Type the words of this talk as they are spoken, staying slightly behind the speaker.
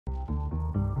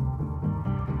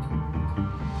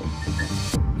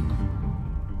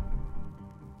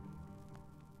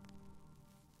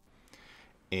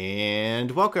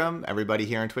And welcome everybody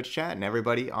here in Twitch chat and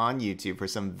everybody on YouTube for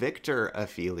some Viktor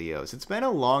Aphelios. It's been a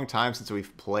long time since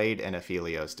we've played an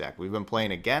Aphelios deck. We've been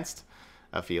playing against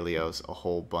Aphelios a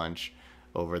whole bunch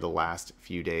over the last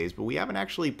few days, but we haven't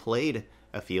actually played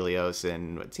Aphelios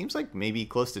in it seems like maybe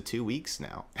close to 2 weeks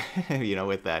now. You know,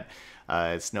 with that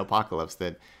snowpocalypse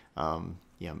that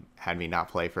had me not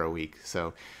play for a week.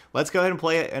 So let's go ahead and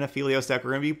play an Aphelios deck.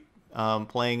 We're going to be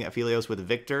playing Aphelios with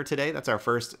Viktor today. That's our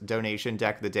first donation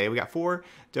deck of the day. We got 4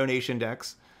 donation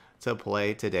decks to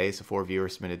play today, so 4 viewer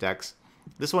submitted decks.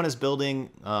 This one is building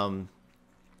the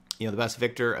best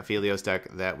Viktor Aphelios deck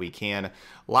that we can.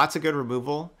 Lots of good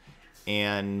removal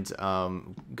and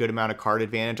good amount of card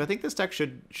advantage. I think this deck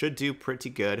should do pretty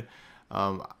good.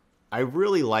 I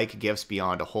really like Gifts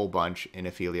Beyond a whole bunch in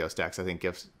Aphelios decks. I think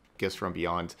Gifts from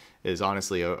Beyond is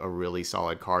honestly a really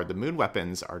solid card. The moon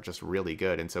weapons are just really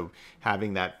good, and so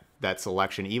having that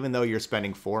selection, even though you're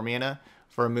spending 4 mana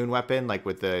for a moon weapon, like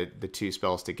with the 2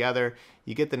 spells together,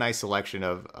 you get the nice selection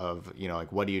of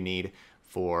like what do you need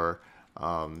for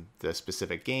the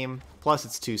specific game. Plus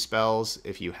it's 2 spells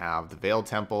if you have the Veiled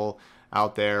Temple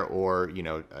out there, or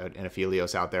an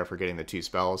Aphelios out there for getting the 2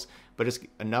 spells. But just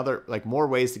another, like, more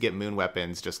ways to get moon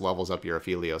weapons just levels up your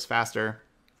Aphelios faster,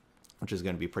 which is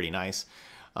going to be pretty nice.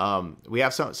 We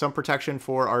have some protection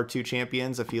for our 2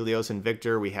 champions, Aphelios and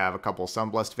Viktor. We have a couple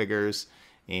Sunblessed Vigors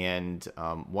and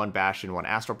 1 Bastion, 1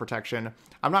 Astral Protection.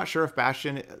 I'm not sure if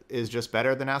Bastion is just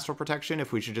better than Astral Protection,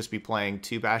 if we should just be playing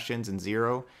 2 Bastions and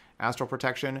 0 Astral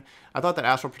Protection. I thought that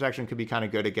Astral Protection could be kind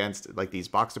of good against like these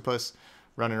Boxtopus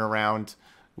running around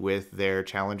with their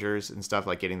challengers and stuff,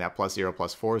 like getting that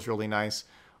 +0/+4 is really nice.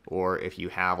 Or if you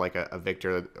have like a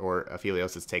Viktor or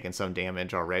Aphelios that's taken some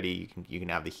damage already, you can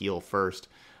have the heal first.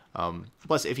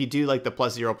 Plus, if you do like the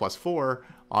 +0/+4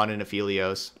 on an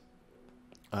Aphelios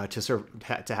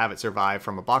to have it survive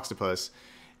from a Boxtopus,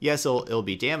 yes, it'll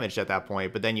be damaged at that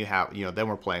point. But then you have then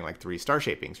we're playing like 3 Star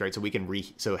Shapings, right? So we can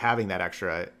so having that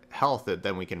extra health that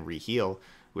then we can re-heal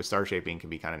with Star Shaping can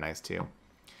be kind of nice too.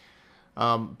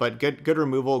 But good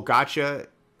removal. Gotcha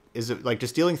is like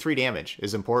just dealing 3 damage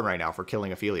is important right now for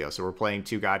killing Aphelios. So we're playing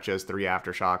 2 Gotchas, 3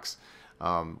 Aftershocks,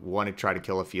 1 to try to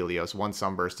kill Aphelios, 1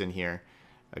 Sunburst in here.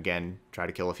 Again, try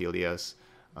to kill Aphelios.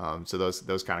 So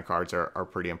those kind of cards are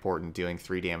pretty important, doing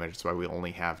 3 damage. That's why we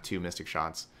only have 2 Mystic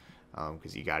Shots,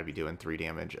 because you got to be doing 3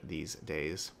 damage these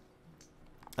days.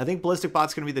 I think Ballistic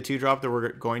Bot's going to be the 2-drop that we're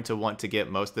going to want to get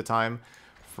most of the time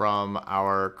from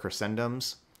our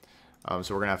Crescendums.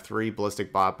 So we're going to have 3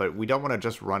 Ballistic Bot, but we don't want to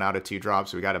just run out of 2-drops.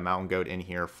 So we got a Mountain Goat in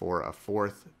here for a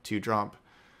 4th 2-drop.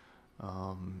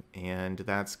 And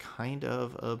that's kind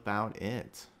of about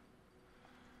it.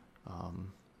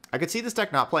 I could see this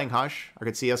deck not playing Hush. I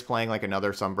could see us playing like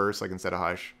another Sunburst, like instead of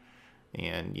Hush.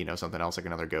 And, something else like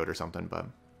another Goat or something. But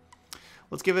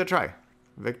let's give it a try.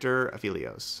 Viktor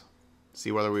Aphelios.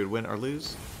 See whether we would win or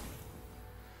lose.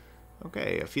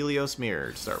 Okay, Aphelios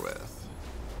Mirror to start with.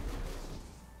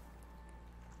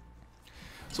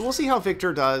 So we'll see how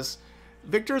Viktor does.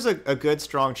 Viktor's a good,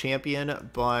 strong champion,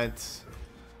 but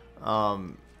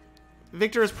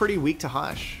Viktor is pretty weak to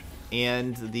Hush.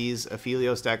 And these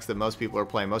Aphelios decks that most people are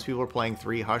playing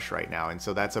 3 Hush right now, and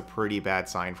so that's a pretty bad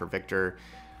sign for Viktor.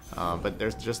 But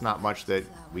there's just not much that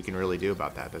we can really do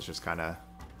about that. That's just kind of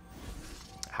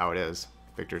how it is.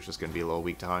 Viktor's just going to be a little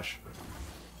weak to Hush.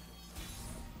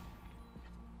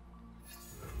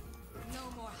 No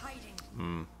more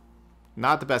hiding.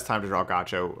 Not the best time to draw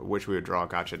Gotcha. Wish we would draw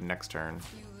Gotcha next turn.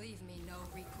 You leave me no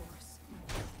recourse.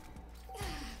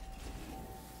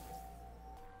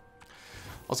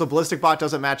 Also, Ballistic Bot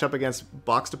doesn't match up against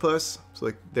Boxtopus, so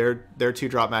like their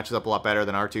 2-drop matches up a lot better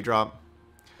than our 2-drop.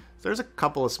 So there's a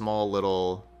couple of small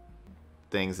little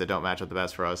things that don't match up the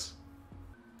best for us.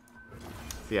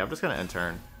 So yeah, I'm just gonna end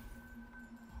turn.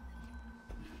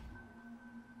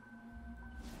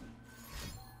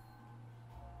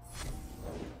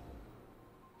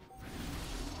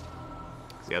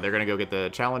 Yeah, they're gonna go get the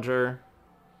Challenger.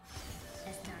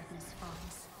 As darkness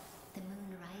falls, the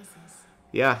moon rises.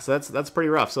 Yeah, so that's pretty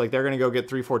rough. So like they're gonna go get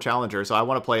 3/4 Challenger. So I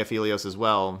want to play Aphelios as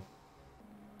well,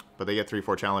 but they get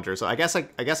 3/4 Challenger. So I guess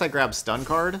I grab Stun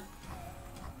card.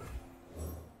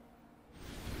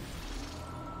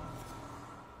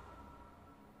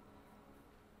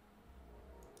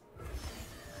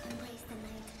 Embrace the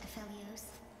night, Aphelios.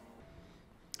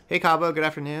 Hey Cabo, good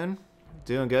afternoon.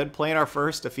 Doing good. Playing our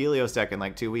first Aphelios deck in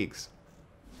like 2 weeks.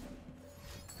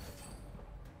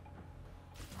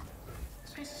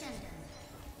 Crescendo.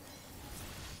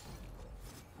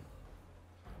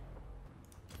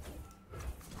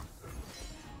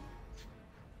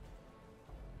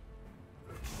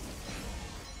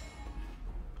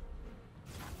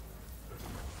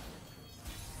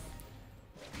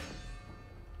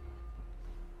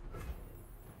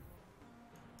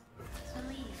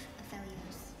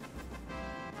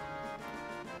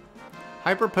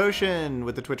 Hyper Potion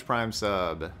with the Twitch Prime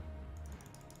sub.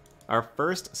 Our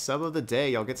first sub of the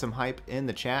day. Y'all get some hype in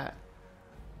the chat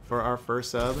for our first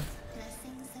sub.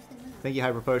 Blessings of the moon. Thank you,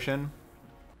 Hyper Potion.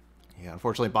 Yeah,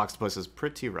 unfortunately, Boxtopus is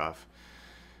pretty rough.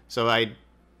 So if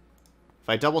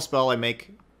I double spell, I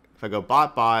make, if I go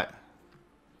bot,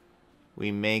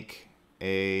 we make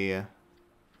a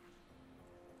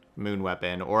moon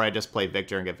weapon, or I just play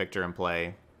Victor and get Victor in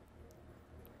play.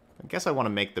 I guess I want to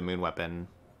make the moon weapon.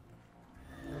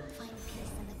 Find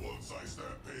peace in the Once I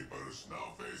stamp papers,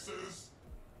 now faces.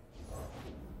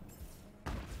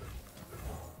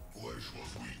 Flesh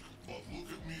was weak, but look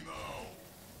at me now.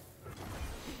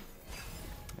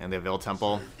 And the Veil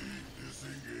Temple.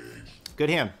 Disengage. Good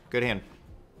hand. Good hand.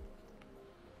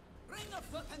 Ring the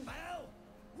fucking bell!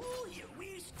 Woo, you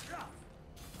wee scruff!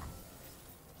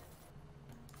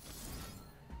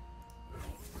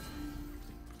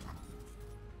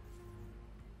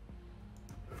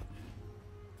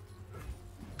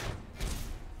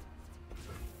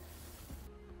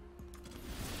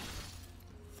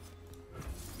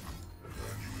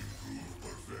 Can you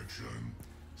improve perfection?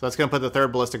 So that's going to put the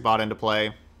third Ballistic Bot into play.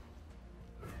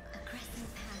 a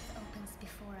crescent path opens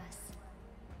before us.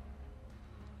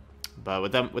 But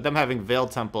with them having Veil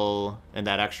Temple and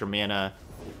that extra mana,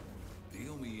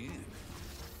 Deal me in.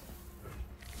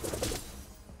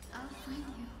 I'll find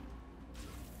you.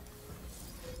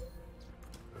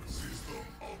 System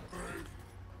upgrade.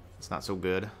 it's not so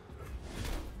good.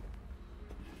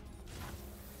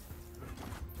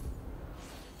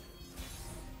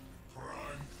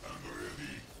 Prime and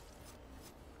ready.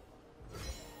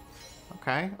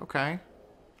 Okay, okay.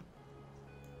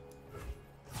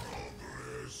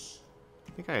 Progress.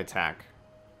 I think I attack.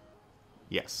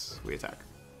 Yes, we attack.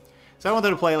 So I wanted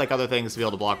to play like other things to be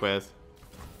able to block with.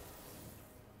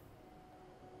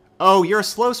 Oh, you're a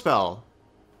slow spell.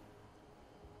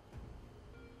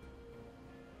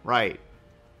 Right.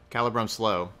 Calibrum's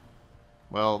slow.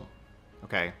 Well,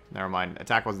 okay, never mind.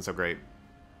 Attack wasn't so great.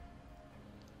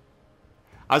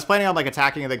 I was planning on like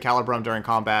attacking the Calibrum during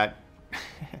combat.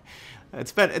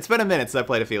 It's been a minute since I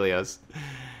played Aphelios.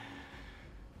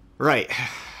 Right.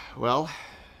 Well,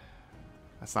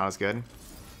 that's not as good.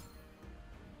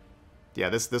 Yeah,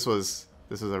 this was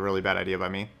a really bad idea by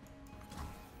me.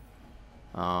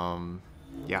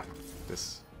 Yeah,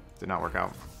 this did not work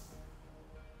out.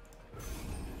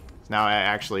 So now I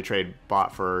actually trade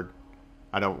bot for.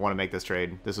 I don't want to make this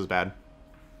trade. This was bad.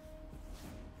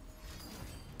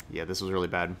 Yeah, this was really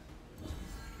bad.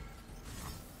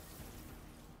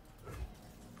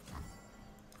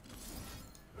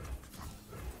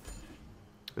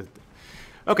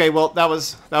 Okay, well that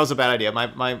was a bad idea.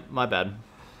 My bad.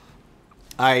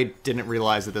 I didn't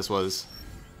realize that this was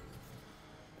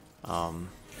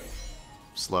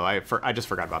slow. I just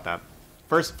forgot about that.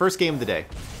 First game of the day.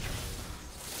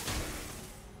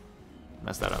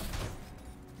 Messed that up.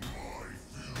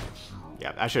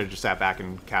 Yeah, I should have just sat back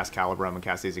and cast Calibrum and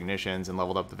cast these Ignitions and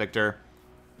leveled up the Victor.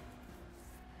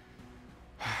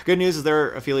 Good news is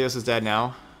Aphelios is dead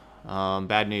now.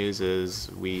 Bad news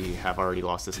is we have already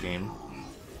lost this game.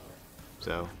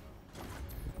 So,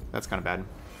 that's kind of bad.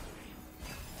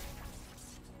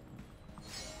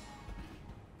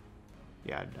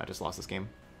 Yeah, I just lost this game.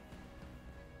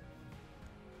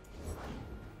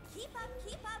 Keep up,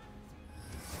 keep up.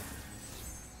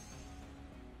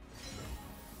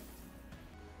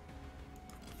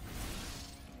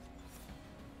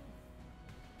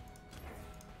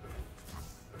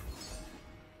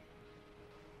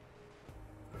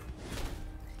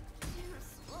 Too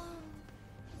slow.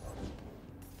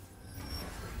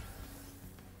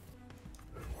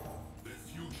 The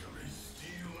future is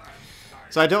steel and iron.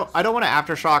 So I don't want to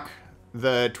Aftershock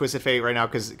the Twisted Fate right now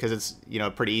because it's, you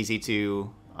know, pretty easy to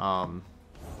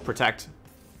protect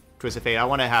Twisted Fate. I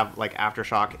want to have like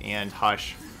Aftershock and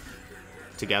Hush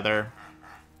together.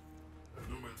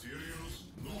 No materials,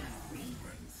 no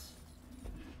improvements.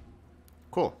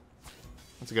 Cool.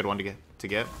 That's a good one to get.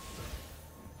 Yes,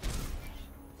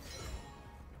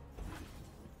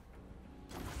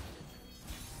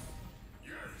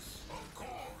 of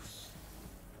course.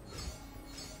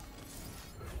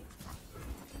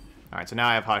 All right, so now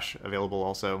I have Hush available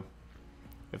also.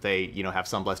 If they, you know, have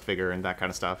Sunblessed Vigor and that kind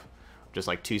of stuff, just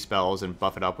like 2 spells and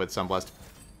buff it up with Sunblessed.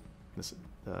 This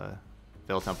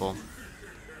Veil Temple.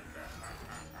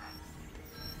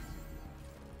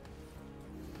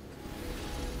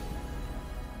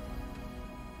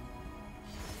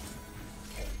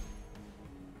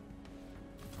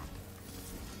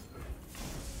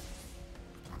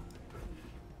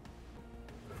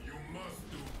 You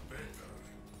must do better.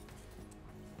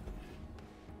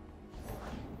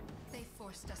 They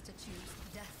force forced us to choose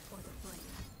death or the flame.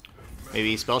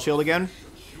 Maybe spell shield again.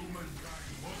 Humankind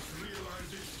must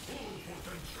realize its full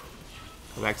potential.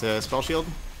 Go back to spell shield.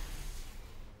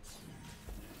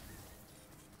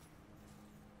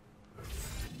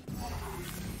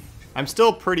 I'm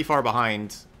still pretty far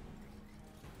behind.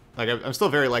 Like, I'm still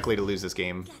very likely to lose this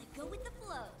game. Gotta go with the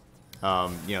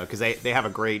flow. You know, because they have a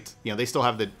great, you know, they still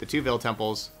have the two Veil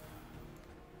Temples,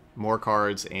 more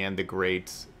cards, and the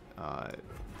great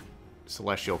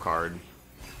Celestial card,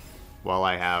 while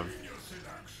I have, you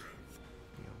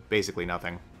know, basically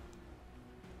nothing.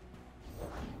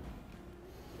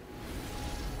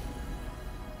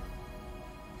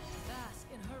 Bask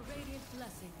in her radiant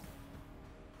blessing.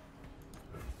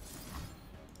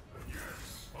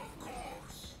 Yes, of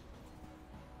course.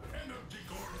 Energy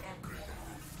core upgrade.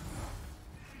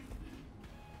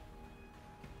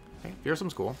 Okay,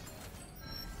 Fearsome's cool.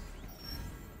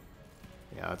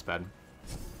 Yeah, that's bad.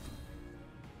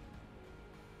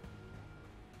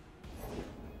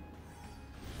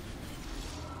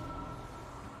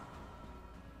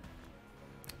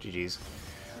 GG's.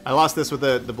 I lost this with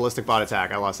the ballistic bot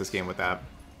attack. I lost this game with that.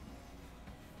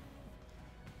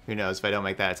 Who knows if I don't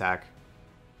make that attack?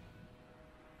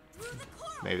 Through the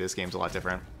coral. Maybe this game's a lot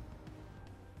different.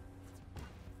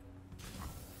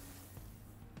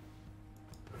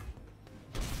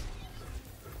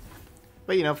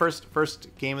 But you know, first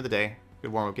game of the day.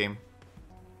 Good warm-up game.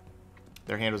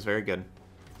 Their hand was very good.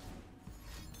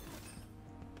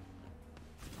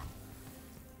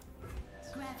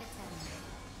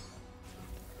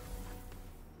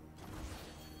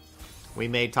 We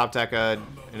made top deck an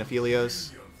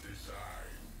Aphelios.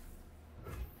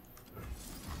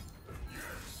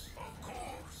 Yes, of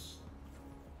course.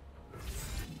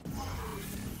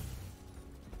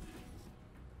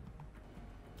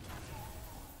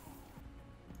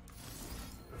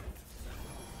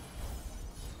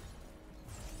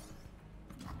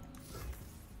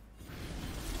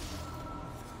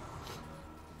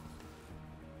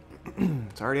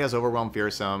 It already has Overwhelm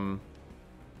Fearsome.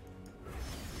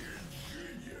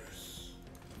 Ingenious.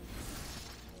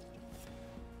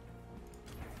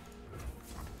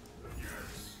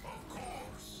 Yes, of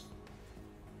course.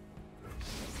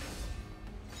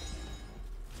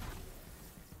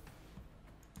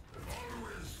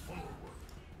 Always forward.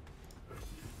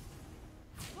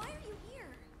 Why are you here?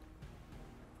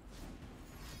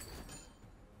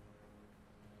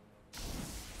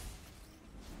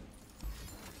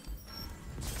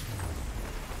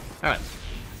 Alright. I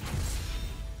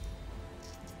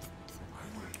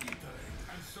will iterate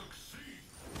and succeed.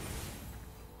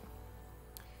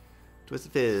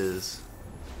 Twisted Fizz.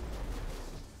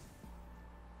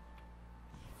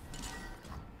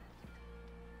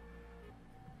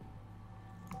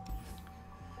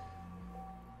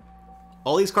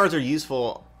 All these cards are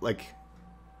useful, like,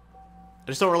 I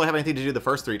just don't really have anything to do the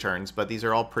first 3 turns, but these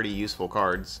are all pretty useful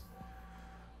cards.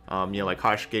 You know, like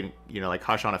Hush getting, you know, like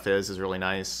Hush on a Fizz is really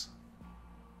nice.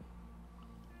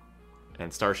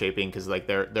 And Star Shaping, because like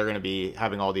they're going to be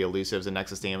having all the elusives and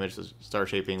Nexus damage, so Star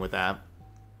Shaping with that.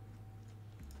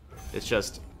 It's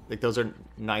just, like, those are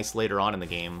nice later on in the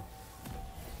game.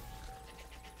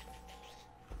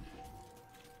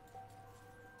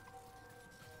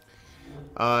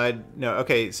 No,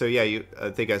 okay, so yeah, you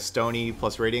think a Stony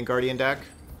plus Radiant Guardian deck?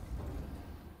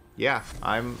 Yeah,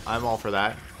 I'm all for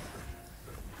that.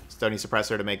 Stony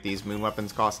Suppressor to make these moon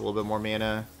weapons cost a little bit more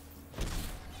mana.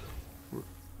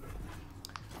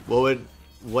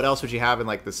 What else would you have in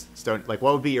like this stone? Like,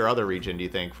 what would be your other region, do you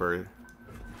think, for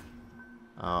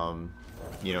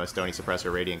you know, a Stony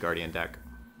Suppressor Radiant Guardian deck?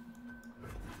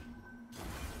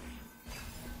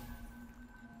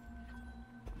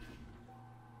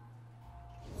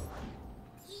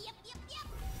 Yep.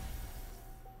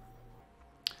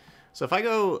 So if I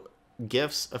go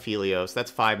Gifts Aphelios, that's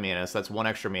 5 mana, so that's 1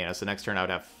 extra mana. So next turn I would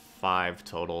have 5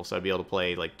 total. So I'd be able to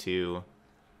play like 2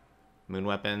 Moon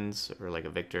Weapons or like a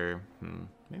Victor.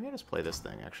 Maybe I just play this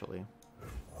thing actually.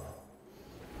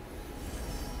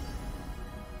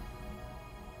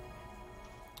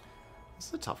 This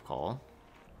is a tough call.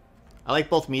 I like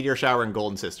both Meteor Shower and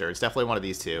Golden Sister. It's definitely one of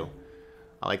these two.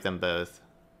 I like them both.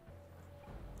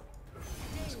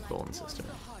 It's Golden Sister.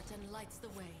 The heart and lights the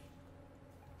way.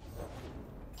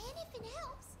 Anything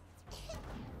else?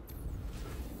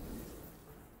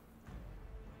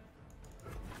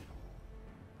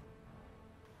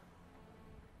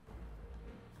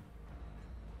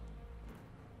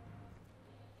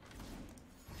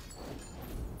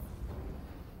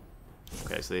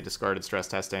 Okay, so they discarded Stress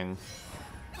Testing.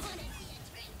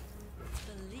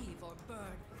 Believe or burn.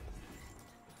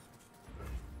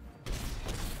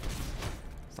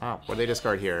 Oh, what did they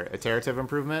discard here? Iterative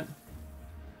improvement?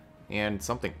 And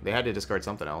something. They had to discard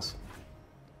something else.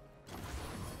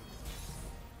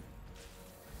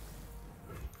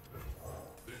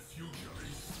 The future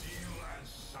is steel and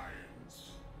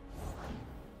science.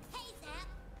 Hey, Zap.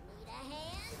 Need a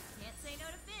hand? Can't say no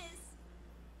to Fizz.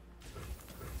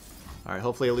 Alright,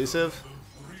 hopefully elusive.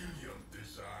 Brilliant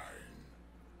design.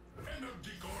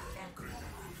 Energy core upgraded.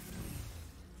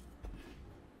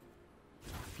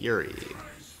 Fury.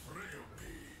 Nice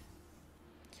frailty.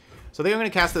 So I think I'm going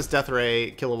to cast this Death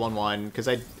Ray, kill a 1/1, because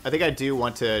I think I do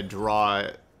want to draw,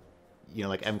 you know,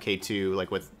 like MK2,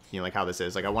 like with, you know, like how this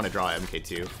is. Like I want to draw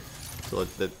MK2. So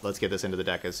let's get this into the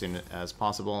deck as soon as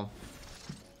possible.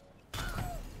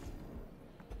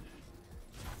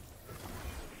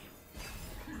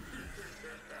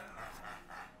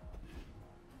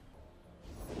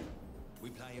 We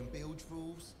playing bilge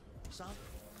rules, son?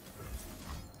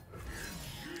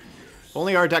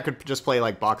 Only our deck could just play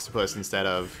like Boxtopus instead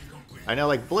of... I know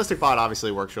like Ballistic Bot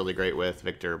obviously works really great with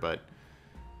Viktor, but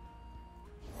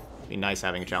it'd be nice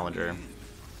having a challenger.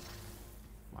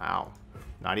 Wow.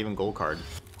 Not even gold card.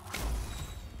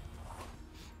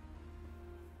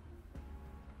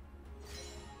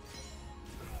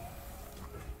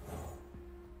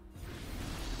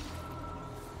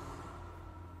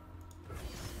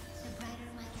 The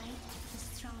brighter my light, the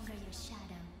stronger your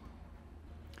shadow.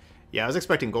 Yeah, I was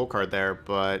expecting gold card there,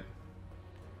 but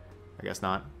I guess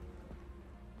not.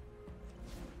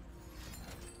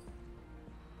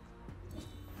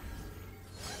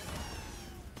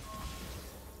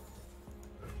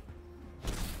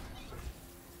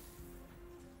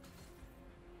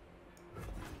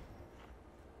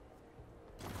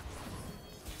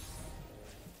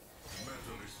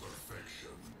 Metal is perfection.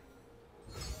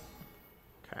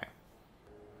 Okay.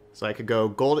 So I could go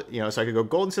gold, you know, so I could go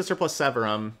Golden Sister plus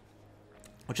Severum,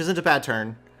 which isn't a bad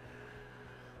turn.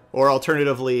 Or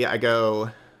alternatively, I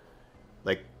go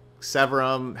like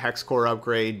Severum, Hex Core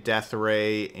upgrade, Death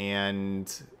Ray,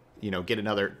 and you know, get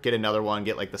another one,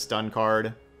 get like the stun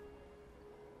card.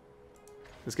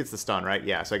 This gets the stun, right?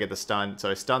 Yeah, so I get the stun.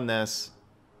 So I stun this.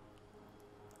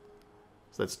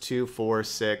 So that's 2, 4,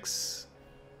 6,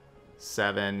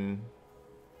 7.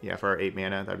 Yeah, for our 8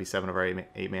 mana. That'd be 7 of our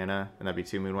 8 mana. And that'd be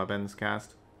 2 Moon Weapons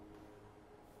cast.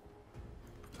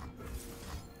 I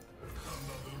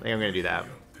think I'm going to do that.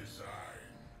 Design.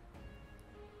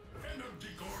 Energy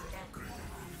core upgraded.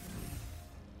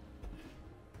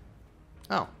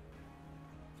 Oh.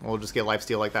 We'll just get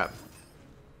lifesteal like that.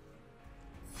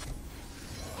 Hey,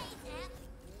 Zap.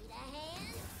 Need a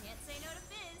hand? Can't say no to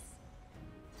Fizz.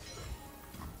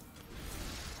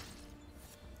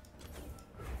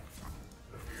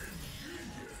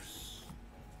 Ingenious.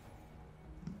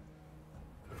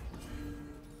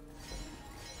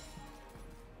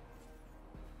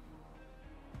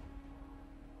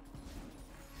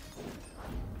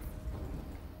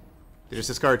 They just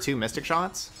discard 2 Mystic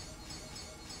Shots?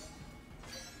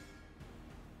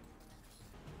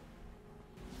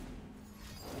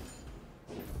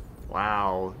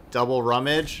 Wow. Double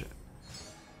Rummage.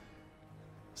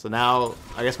 So now,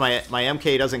 I guess my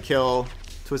MK doesn't kill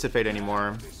Twisted Fate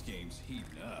anymore. This game's heating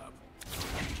up.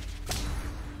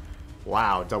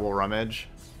 Wow, double Rummage.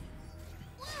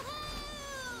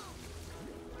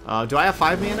 Do I have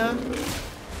 5 mana?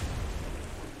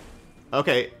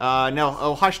 Okay, no.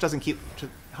 Oh, Hush doesn't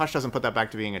put that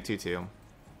back to being a 2/2.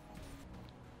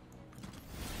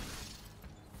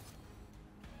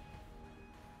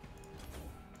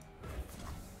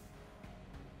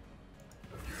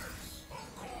 Yes,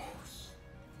 of course.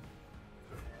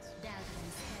 Doubt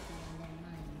is heavy on their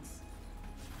minds.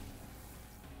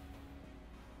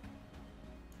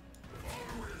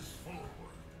 Always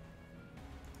forward.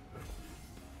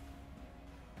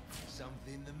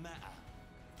 Something the matter?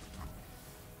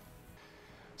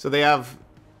 So they have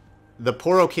the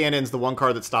Poro Cannon's the one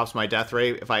card that stops my death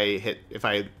ray if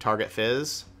I target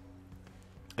Fizz.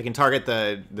 I can target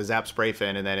the Zap Spray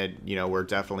Fin and then we're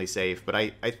definitely safe. But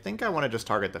I think I want to just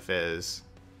target the Fizz.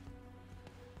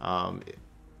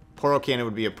 Poro Cannon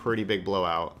would be a pretty big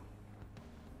blowout.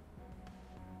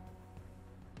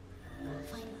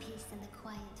 Find peace in the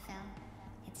quiet, Fel.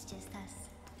 It's just us.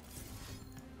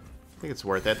 I think it's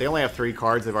worth it. They only have 3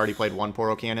 cards. They've already played 1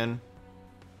 Poro Cannon.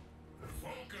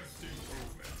 Focused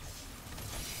improvement.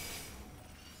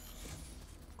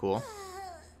 Cool.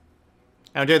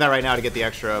 And I'm doing that right now to get the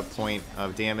extra point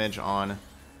of damage on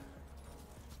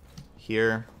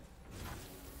here.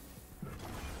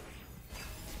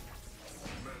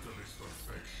 Metal is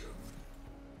perfection.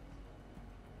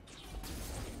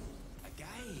 A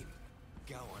game.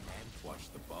 Go on then.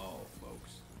 Watch the ball,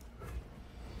 folks.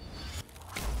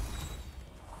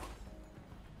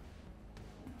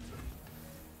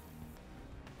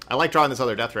 I like drawing this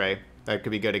other Death Ray. That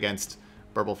could be good against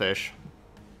Burblefish.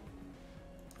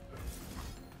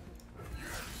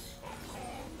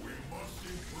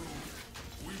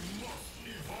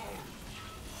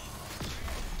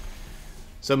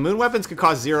 So moon weapons could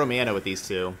cost 0 mana with these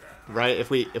two, right? If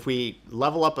we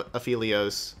level up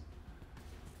Aphelios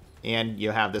and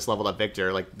you have this leveled up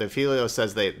Viktor, like the Aphelios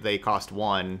says they cost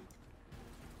 1,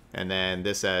 and then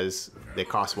this says they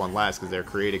cost 1 less because they're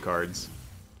created cards.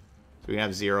 So we can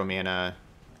have 0 mana.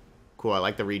 Cool, I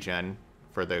like the regen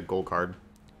for the gold card.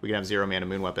 We can have 0 mana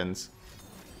moon weapons.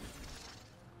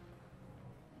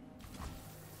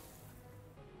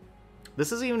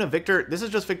 This isn't even a Viktor. This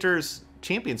is just Viktor's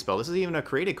champion spell. This isn't even a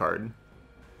created card.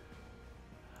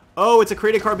 Oh, it's a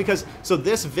created card because... So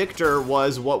this Viktor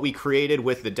was what we created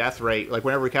with the Death Ray. Like,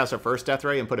 whenever we cast our first Death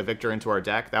Ray and put a Viktor into our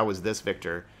deck, that was this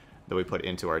Viktor that we put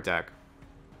into our deck.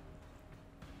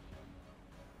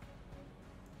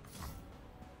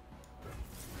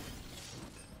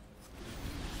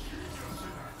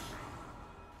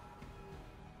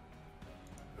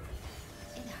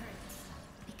 It hurts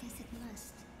because it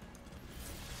must.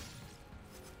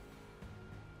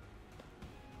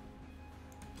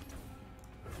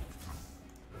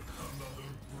 Another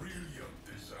brilliant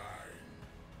design.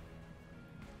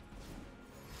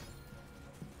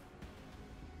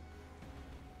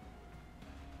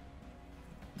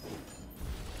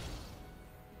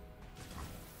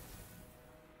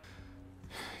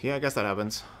 Yeah, I guess that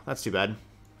happens. That's too bad.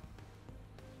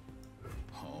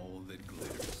 All that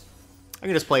glitters. I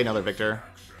can just play another Viktor.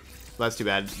 That's too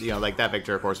bad. You know, like, that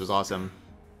Viktor, of course, was awesome.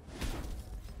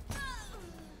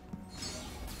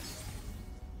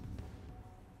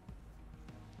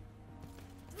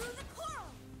 Through the coral.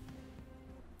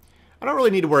 I don't really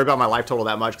need to worry about my life total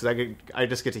that much, because I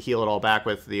just get to heal it all back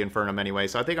with the Infernum anyway,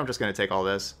 so I think I'm just going to take all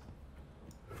this.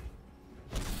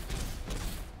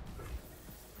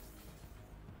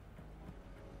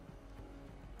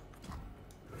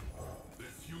 The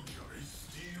future is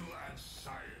steel and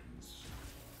science.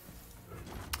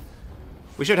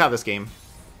 We should have this game.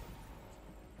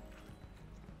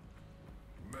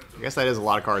 I guess that is a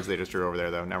lot of cards they just drew over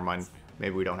there, though. Never mind.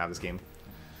 Maybe we don't have this game.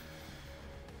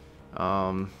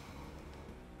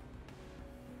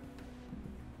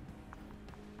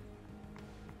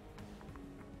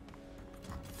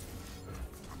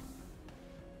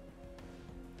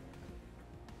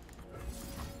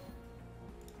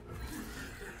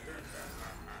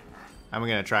 I'm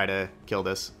gonna try to kill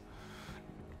this.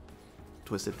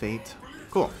 Twisted Fate.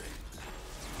 Cool.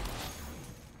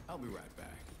 I'll be right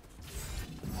back.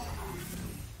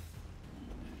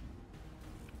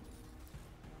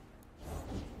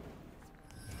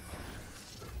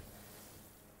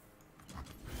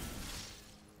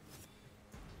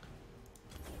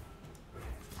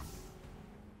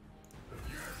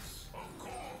 Yes, of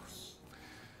course.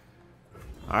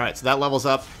 Alright, so that levels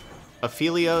up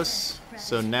Aphelios.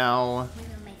 So now We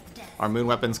will make death. our moon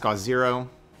weapons cost 0.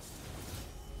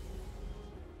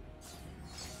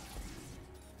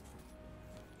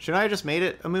 Shouldn't I have just made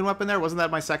it a moon weapon there? Wasn't that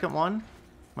my second one?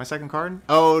 My second card?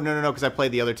 Oh, no, because I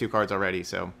played the other 2 cards already,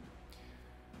 so...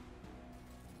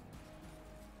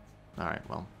 Alright,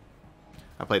 well.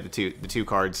 I played the two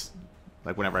cards,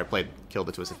 like, whenever I played Kill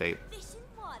the Twisted Fate. Fish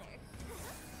in water.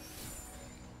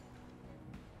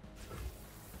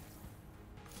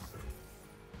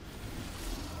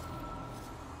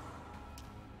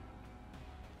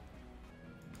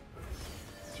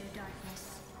 Through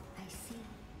darkness, I see.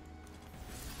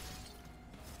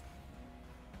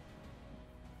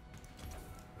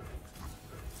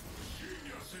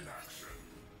 Genius in action.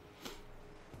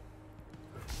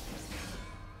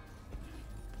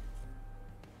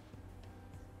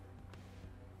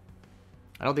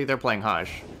 I don't think they're playing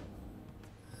Hush.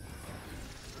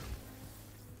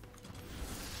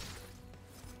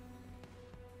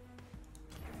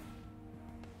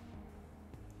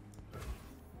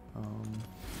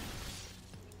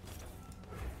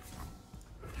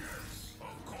 Yes,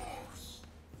 of course.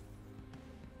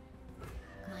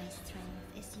 My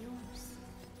strength is yours.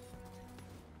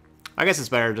 I guess it's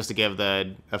better just to give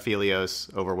the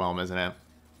Aphelios Overwhelm, isn't it?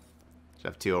 Just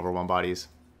have 2 Overwhelm bodies.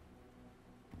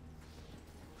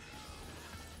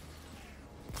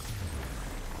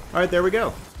 Alright, there we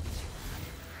go.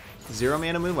 0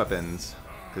 mana moon weapons.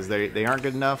 Because they aren't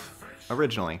good enough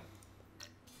originally.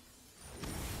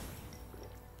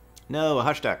 No, a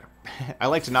Hush deck. I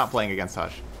liked not playing against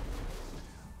Hush.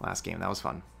 Last game, that was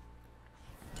fun.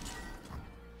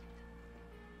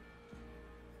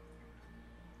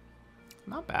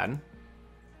 Not bad.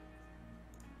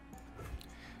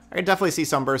 I can definitely see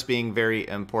Sunburst being very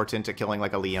important to killing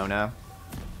like a Leona.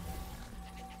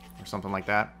 something like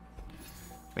that.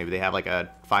 Maybe they have like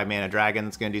a 5-mana dragon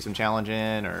that's going to do some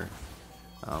challenging, or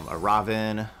a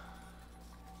Raven.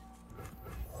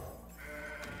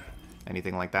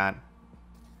 Anything like that.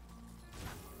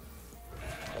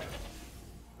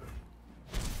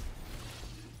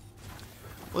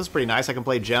 Well, this is pretty nice. I can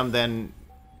play Gem, then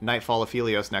Nightfall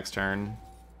Aphelios next turn.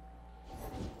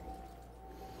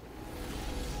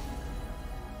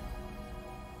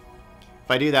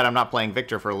 If I do that, I'm not playing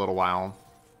Viktor for a little while.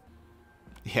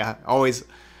 Yeah, always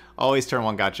turn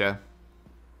 1 gotcha.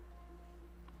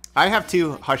 I have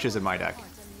 2 Hushes in my deck.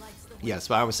 Yes,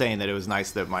 but I was saying that it was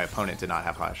nice that my opponent did not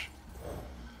have Hush.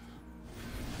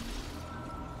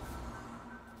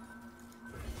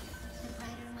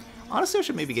 Honestly, I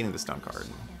should maybe getting the stun card.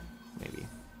 Maybe.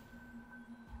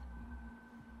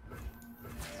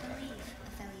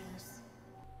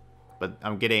 But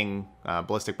I'm getting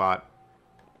Ballistic Bot.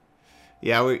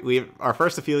 Yeah, we our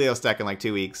first Aphelios deck in like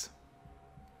 2 weeks.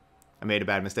 I made a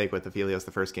bad mistake with Aphelios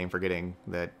the first game, forgetting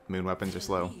that moon weapons are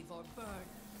slow. Reach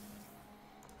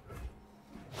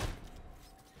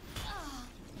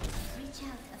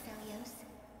out, Aphelios.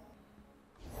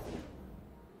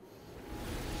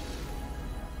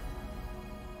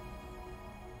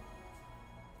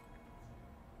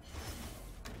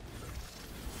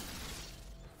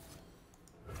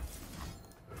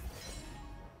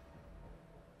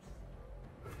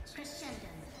 Crescendo.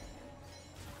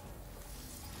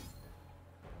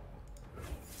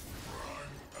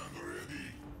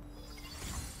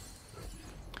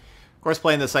 Of course,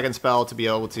 playing the second spell to be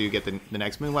able to get the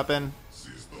next moon weapon.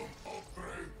 System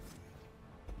upgrade.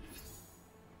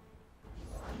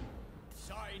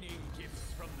 Shining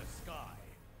gifts from the sky.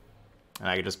 And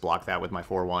I could just block that with my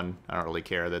 4/1. I don't really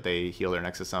care that they heal their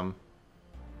Nexus some.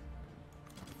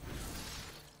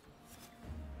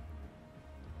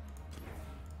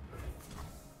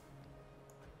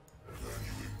 Can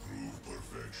you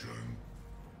improve perfection?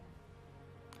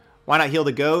 Why not heal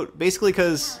the goat? Basically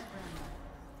because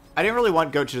I didn't really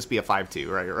want goat to just be a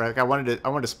 5/2, right? Like I wanted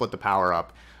to split the power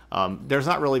up. There's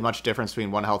not really much difference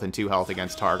between 1 health and 2 health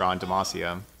against Targon,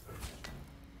 Demacia.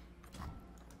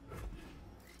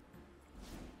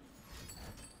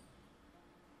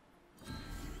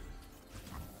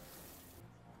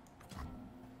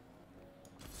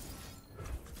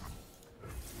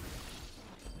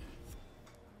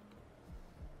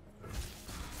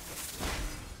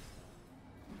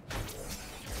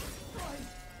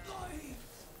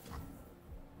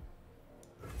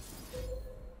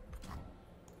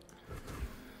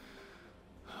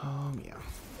 Yeah.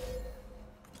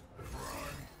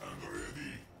 Prime and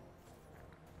ready.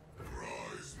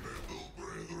 Rise, metal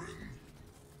brethren.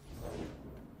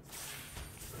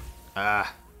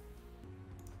 Ah.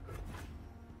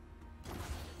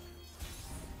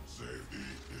 Safety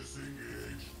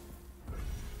disengaged.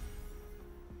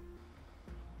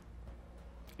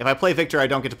 If I play Viktor, I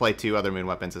don't get to play 2 other moon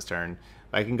weapons this turn.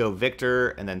 I can go Viktor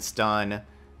and then stun,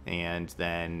 and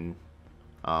then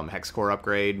Hex Core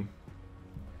upgrade.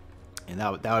 And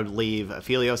that would leave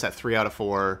Aphelios at 3 out of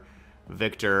 4,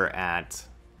 Viktor at...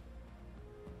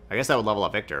 I guess that would level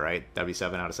up Viktor, right? That'd be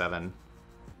 7 out of 7.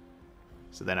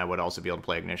 So then I would also be able to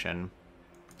play Ignition.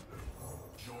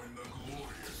 Join the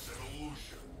glorious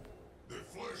evolution. The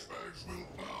flashbacks will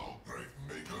bow, great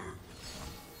maker.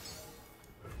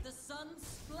 The sun's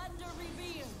splendor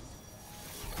revealed.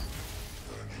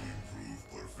 Can you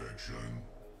improve perfection?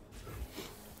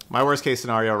 My worst case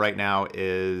scenario right now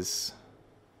is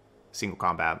single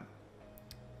combat,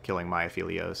 killing my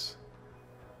Aphelios.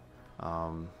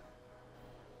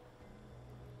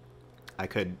 I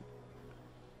could,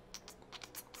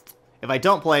 if I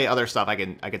don't play other stuff, I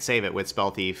could save it with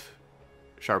Spell Thief,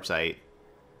 Sharp Sight,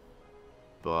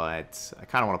 but I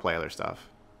kind of want to play other stuff.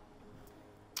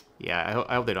 Yeah,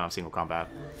 I hope they don't have single combat,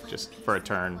 just for a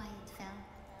turn.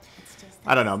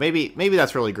 I don't know. Maybe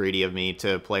that's really greedy of me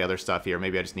to play other stuff here.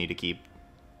 Maybe I just need to keep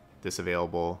this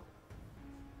available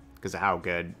because of how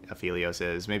good Aphelios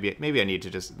is. Maybe I need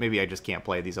to maybe I just can't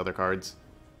play these other cards.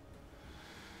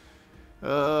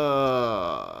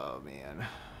 Oh man.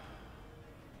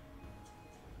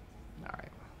 All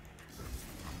right.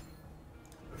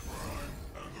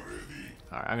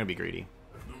 All right. I'm gonna be greedy.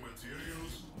 No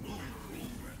materials, no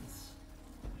improvements.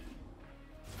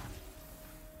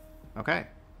 Okay.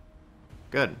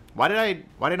 Good. Why did I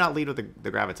not lead with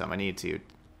the Gravitum? I need to,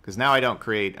 because now I don't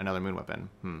create another moon weapon.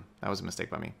 That was a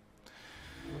mistake by me.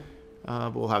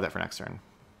 But we'll have that for next turn.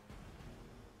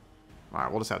 All right,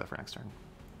 we'll just have that for next turn.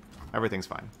 Everything's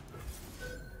fine.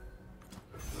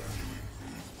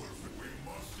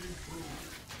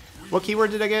 What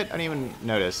keyword did I get? I didn't even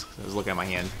notice. I was looking at my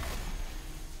hand.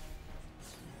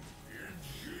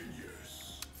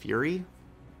 Fury?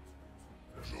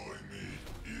 Join me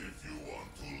if you want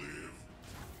to live.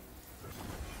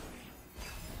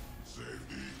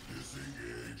 Safety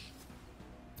disengaged.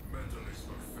 Mentalist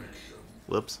perfection.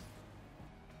 Whoops.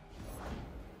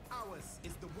 Ours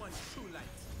is the one true light.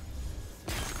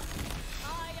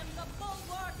 I am the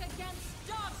bulwark against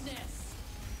darkness.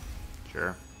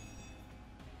 Sure.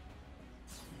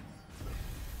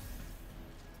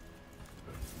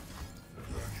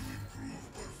 Can you improve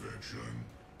perfection?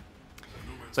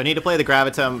 So I need to play the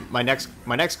Gravitum. My next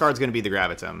card's going to be the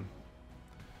Gravitum.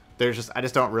 I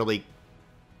just don't really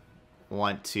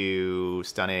want to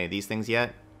stun any of these things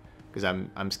yet because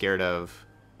I'm scared of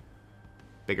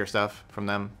bigger stuff from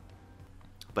them.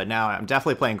 But now I'm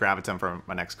definitely playing Gravitum for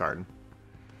my next card.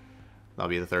 That'll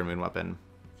be the third moon weapon.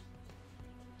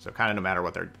 So kind of no matter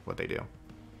what they do.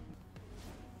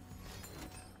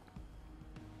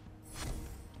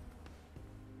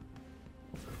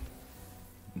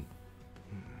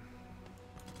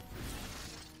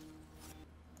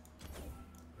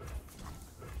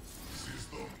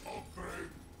 System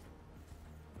upgrade.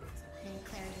 When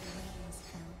clarity reigns,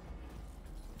 Phil.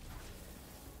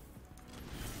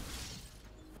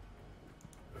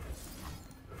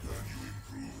 Can you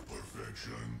improve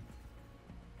perfection?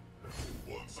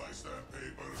 Once I stamp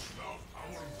papers, now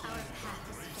our Our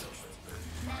path is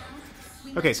fixed. Now,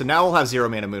 we Okay, so now we'll have 0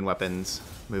 mana moon weapons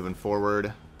moving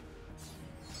forward.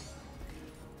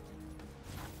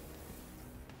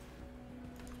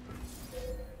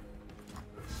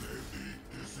 safety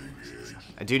disengaged.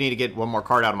 I do need to get one more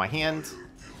card out of my hand. Till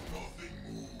nothing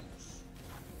moves.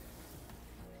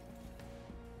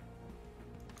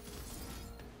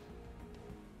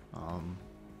 And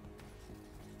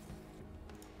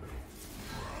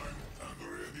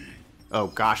ready. Oh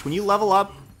gosh, when you level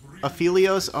up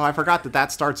Aphelios, oh I forgot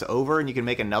that starts over and you can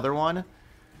make another one.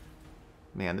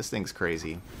 Man, this thing's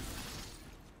crazy.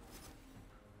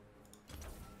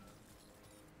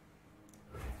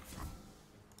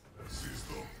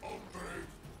 System upgrade.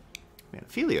 Man,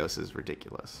 Aphelios is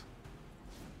ridiculous.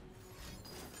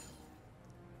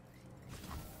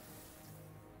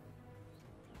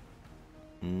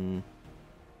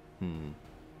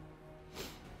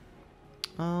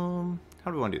 How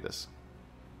do we want to do this?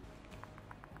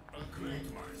 A great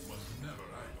mind was never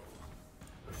idle.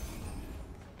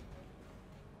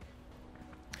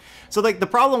 So like the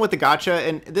problem with the gacha,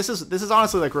 and this is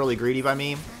honestly like really greedy by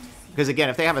me, because again,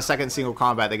 if they have a second single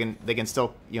combat, they can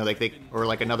still, you know, like they, or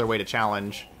like another way to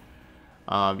challenge,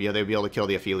 you know, they'd be able to kill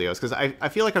the Aphelios. Because I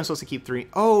feel like I'm supposed to keep 3.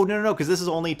 Oh no, because this is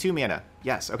only 2 mana.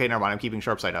 Yes, okay, never mind. I'm keeping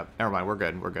sharp side up. Never mind, we're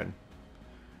good.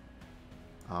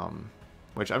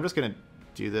 Which I'm just gonna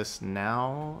do this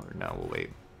now, or no, we'll wait.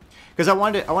 Because I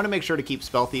want to make sure to keep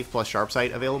Spell Thief plus Sharp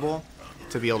Sight available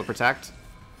to be able to protect.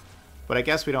 But I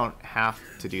guess we don't have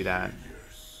to do that.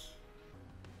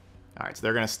 Alright, so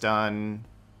they're going to stun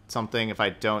something. If I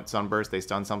don't Sunburst, they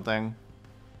stun something.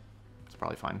 It's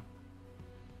probably fine.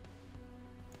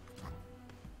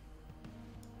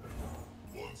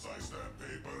 Once I stamp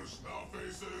papers, now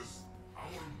faces. Our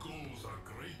goals are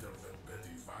greater than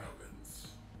petty violence.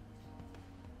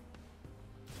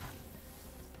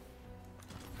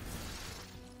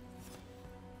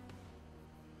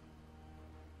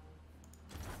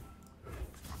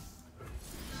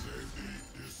 Safety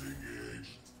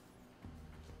disengaged.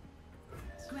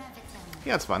 gravitum.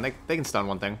 Yeah, it's fine. They can stun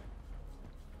one thing.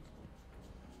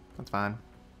 That's fine.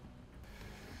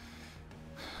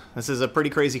 This is a pretty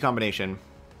crazy combination.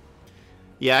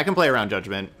 Yeah, I can play around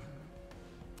Judgment.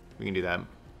 We can do that. I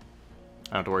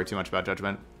don't have to worry too much about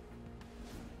Judgment.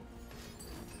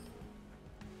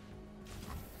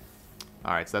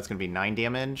 Alright, so that's going to be 9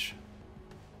 damage.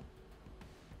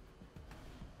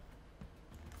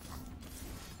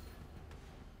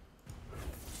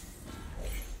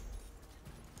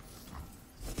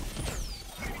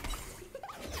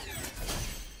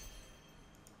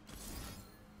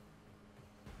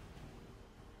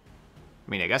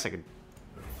 I mean, I guess I could...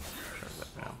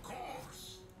 no. Of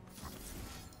course.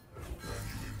 Can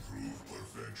you improve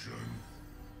perfection?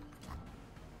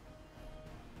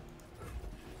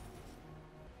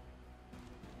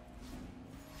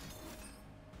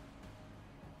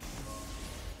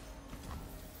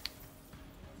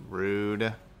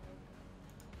 Rude.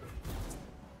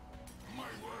 My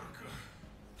work.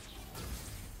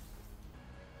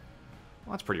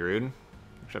 Well, that's pretty rude.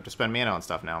 Actually have to spend mana on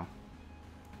stuff now.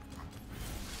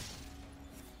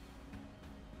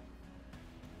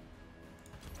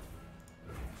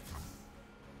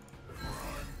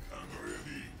 And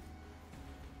ready.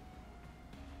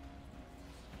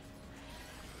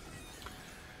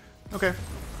 Okay.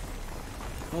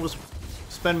 We'll just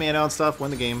spend mana on stuff, win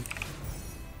the game.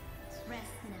 Rest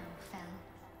now, Fel.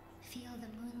 Feel the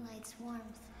moonlight's warmth.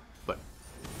 But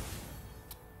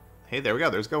hey, there we go.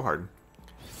 There's Gohard.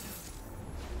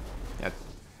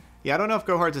 Yeah, I don't know if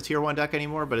Gohard's a tier 1 deck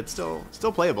anymore, but it's still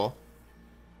playable.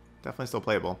 Definitely still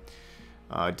playable.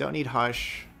 Don't need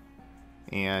Hush.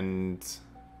 And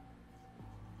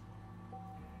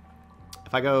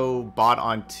if I go bot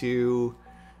on 2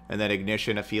 and then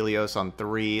Ignition Aphelios on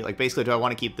 3, like basically do I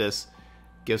want to keep this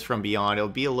Gifts from Beyond? It'll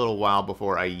be a little while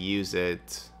before I use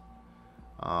it.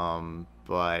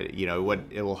 But, you know,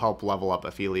 it will help level up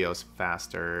Aphelios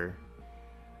faster.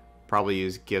 Probably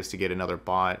use Gifts to get another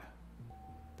bot.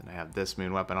 Then I have this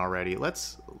moon weapon already.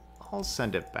 I'll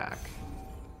send it back.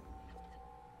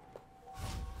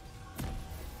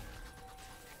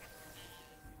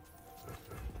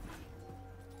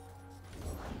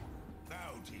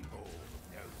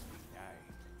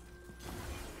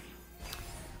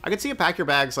 I could see a pack your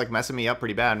bags like messing me up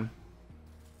pretty bad.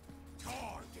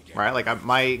 Right? Like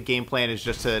my game plan is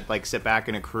just to like sit back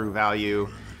and accrue value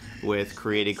with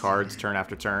creating cards turn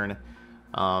after turn.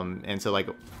 And so like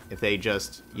if they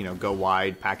just, you know, go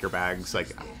wide, pack your bags,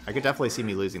 like I could definitely see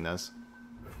me losing this.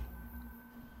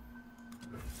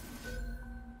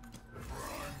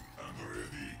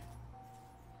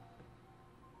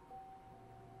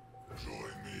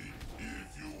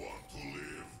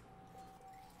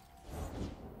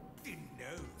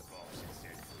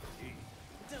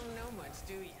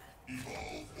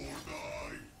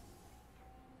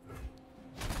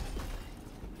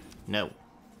 No.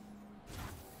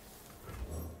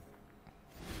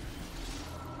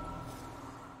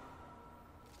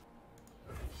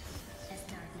 As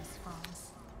darkness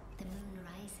falls, the moon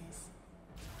rises.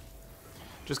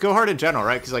 Just go hard in general,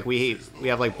 right? Because like we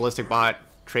have like Ballistic Bot,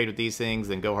 trade with these things,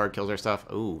 then go hard kills our stuff.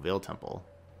 Ooh, Veil Temple.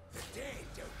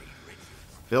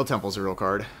 Veil Temple's a real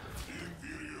card.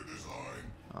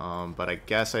 But I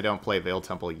guess I don't play Veil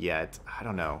Temple yet. I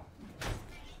don't know.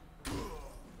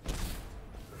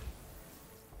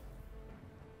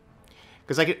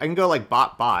 Because I can go like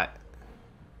bot.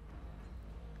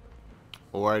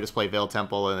 Or I just play Veil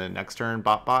Temple and then next turn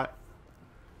bot.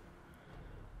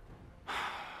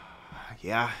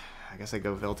 Yeah, I guess I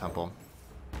go Veil Temple.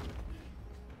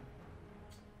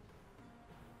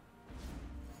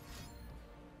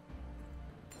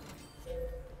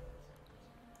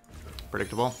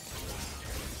 Predictable.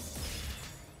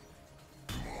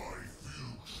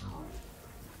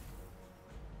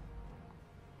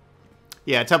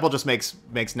 Yeah, Temple just makes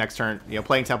next turn, you know,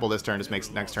 playing Temple this turn just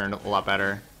makes next turn a lot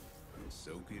better.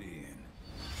 Soak it in.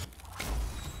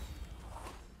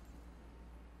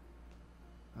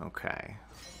 Okay.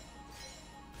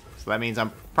 So that means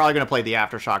I'm probably going to play the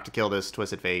Aftershock to kill this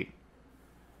Twisted Fate.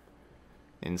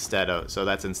 So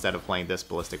that's instead of playing this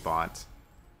Ballistic Bot.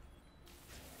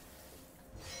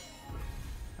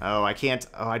 Oh, I can't.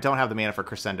 Oh, I don't have the mana for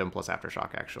Crescendum plus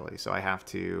Aftershock, actually. So I have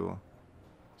to.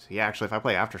 So yeah, actually, if I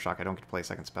play Aftershock, I don't get to play a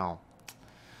second spell.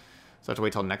 So I have to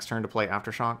wait till next turn to play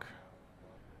Aftershock.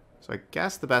 So I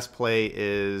guess the best play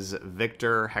is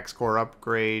Viktor, Hexcore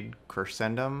Upgrade,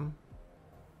 Crescendum.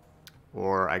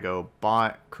 Or I go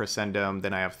bot, Crescendum,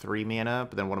 then I have 3 mana.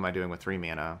 But then what am I doing with 3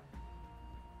 mana?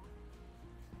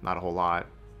 Not a whole lot.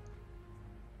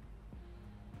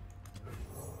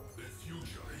 The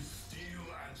future is steel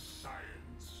and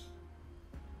science.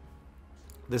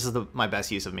 This is my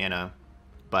best use of mana.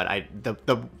 But the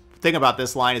thing about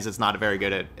this line is it's not very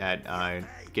good at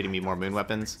getting me more moon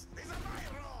weapons.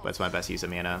 But it's my best use of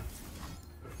mana.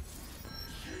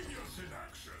 Genius in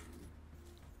action.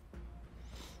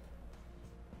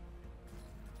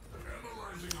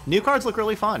 Analyzing New cards look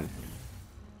really fun.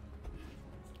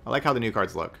 I like how the new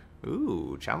cards look.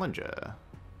 Ooh, Challenger.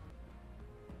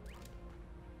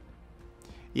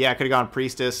 Yeah, I could have gone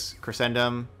Priestess,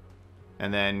 Crescendum,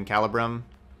 and then Calibrum.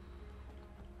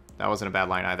 That wasn't a bad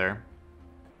line either.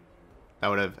 That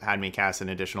would have had me cast an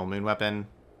additional moon weapon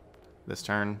this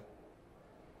turn.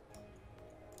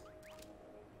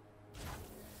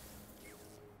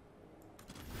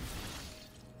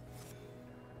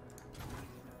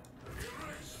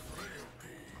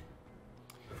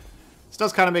 This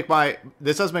does kind of make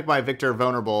my Viktor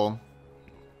vulnerable,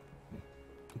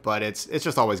 but it's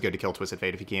just always good to kill Twisted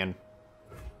Fate if you can.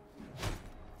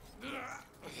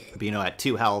 But you know, at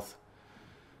 2 health,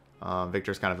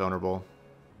 Viktor's kind of vulnerable.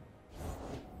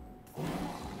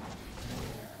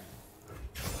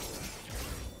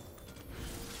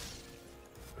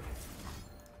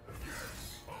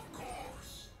 of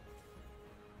course.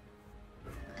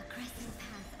 A crescent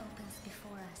path opens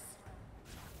before us.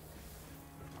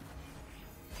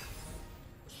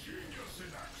 Genius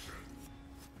in action.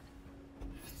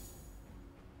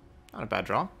 Not a bad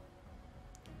draw.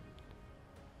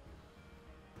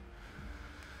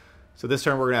 So this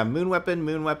turn we're gonna have Moon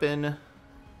Weapon,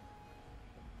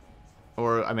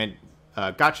 or I mean,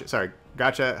 Gotcha. Sorry,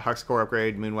 Gotcha. Hux Core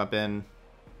upgrade, Moon Weapon.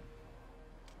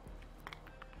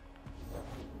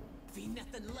 Be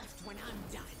nothing left when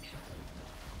I'm done.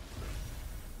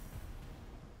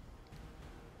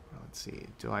 Let's see.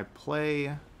 Do I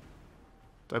play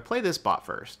this bot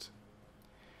first?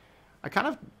 I kind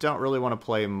of don't really want to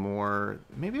play more.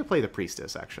 Maybe I play the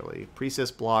Priestess, actually.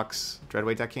 Priestess blocks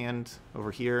Dreadweight Deckhand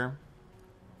over here.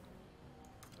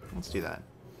 Let's do that.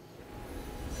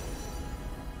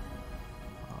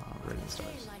 Radiant Stars.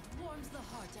 Daylight warms the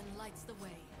heart and lights the way.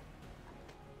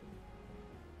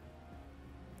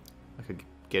 I could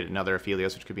get another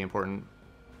Aphelios, which could be important.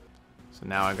 So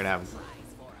now I'm going to have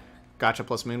Gotcha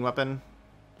plus Moon Weapon.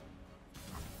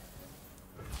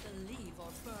 Believe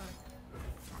or burn.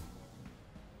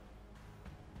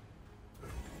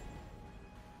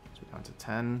 So we're down to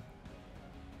 10.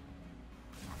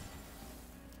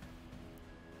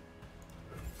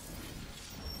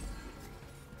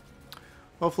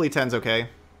 Hopefully 10's okay.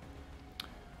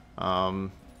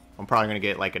 I'm probably going to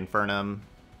get like Infernum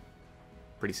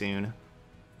pretty soon.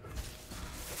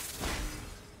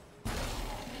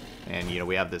 And, you know,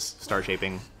 we have this Star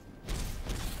Shaping.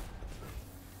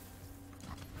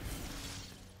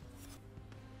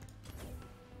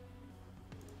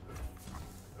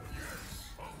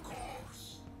 Of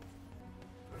course.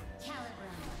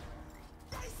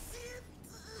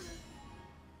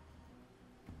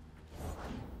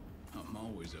 I'm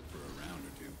always up for a round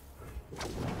or two.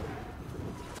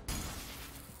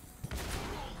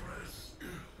 Progress.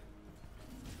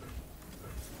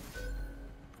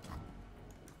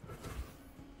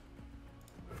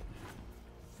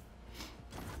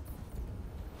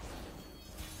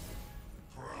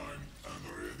 Prime and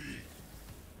ready.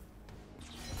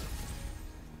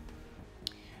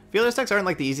 Aphelios decks aren't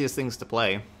like the easiest things to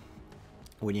play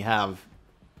when you have,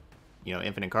 you know,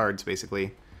 infinite cards,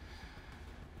 basically.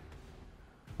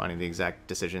 Finding the exact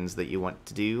decisions that you want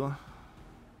to do.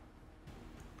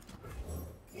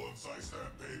 Once I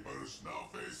stamp papers, now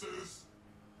faces.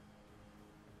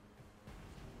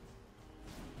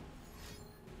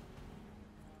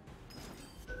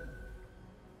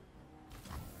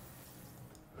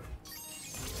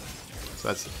 So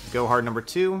that's go hard number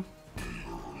 2.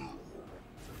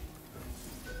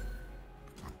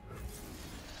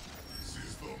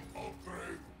 System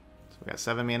upgrade. So we got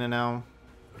 7 mana now.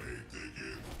 A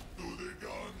ticket to the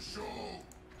gun show.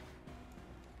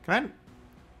 Can I...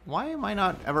 Why am I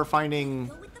not ever finding...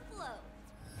 Go with the flow.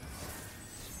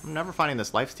 I'm never finding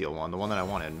this lifesteal one, the one that I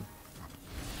wanted. Can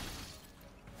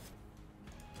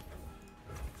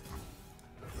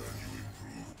you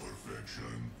improve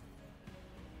perfection?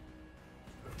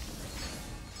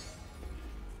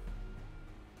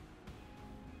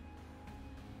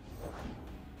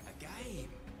 A game.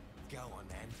 Go on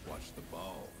then. Watch the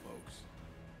ball, folks.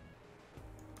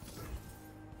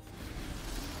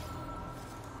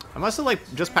 I must have, like,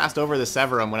 just passed over the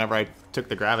Severum whenever I took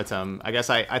the Gravitum. I guess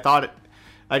I thought...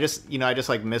 I just, you know, I just,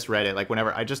 like, misread it. Like,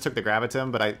 whenever... I just took the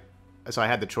Gravitum, but so I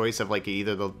had the choice of, like,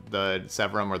 either the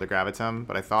Severum or the Gravitum,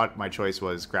 but I thought my choice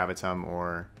was Gravitum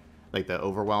or, like, the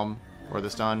Overwhelm or the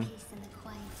Stun. Peace in the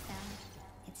quiet valley.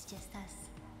 It's just us.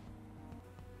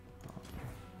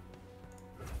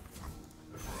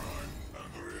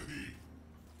 And ready.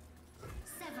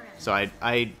 Severus. So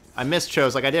I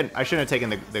mischose. Like, I shouldn't have taken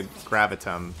the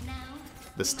Gravitum, Now,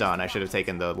 the Stun. I should have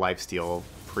taken the Lifesteal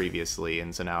previously,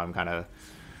 and so now I'm kind of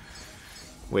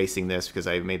wasting this because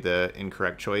I made the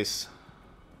incorrect choice.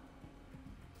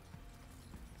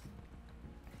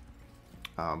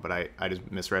 But I just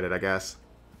misread it, I guess.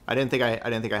 I didn't think I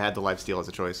had the Lifesteal as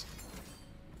a choice.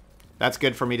 That's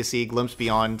good for me to see. Glimpse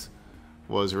Beyond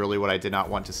was really what I did not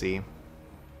want to see.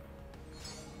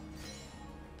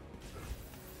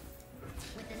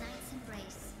 with the Knight's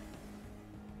Embrace.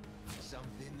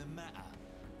 Something the matter.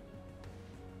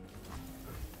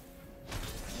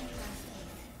 Hero's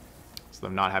Faith. So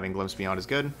them not having Glimpse Beyond is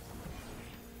good.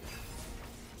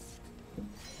 Can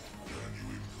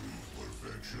you improve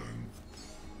perfection?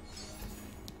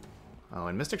 Oh,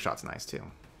 and Mystic Shot's nice too.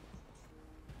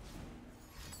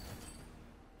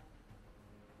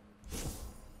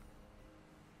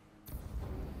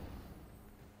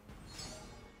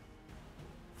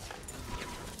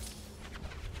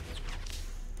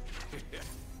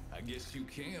 I guess you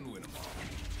can win them all.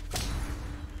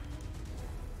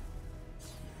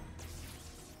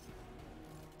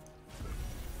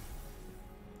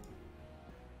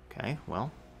 Okay,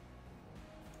 well.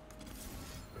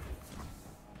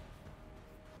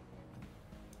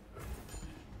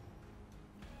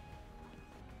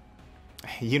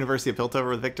 University of Piltover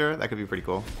with Viktor. That could be pretty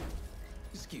cool.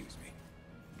 Excuse me.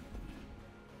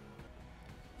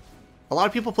 A lot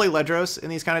of people play Ledros in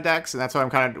these kind of decks, and that's why I'm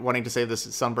kind of wanting to save this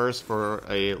Sunburst for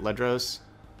a Ledros.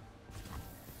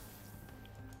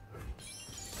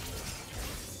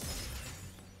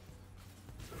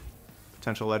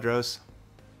 Potential Ledros.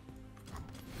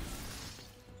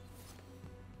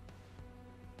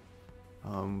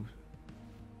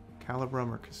 Calibrum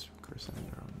or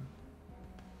Cursandrum.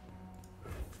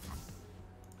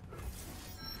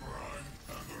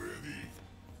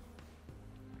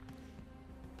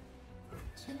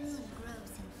 The moon grows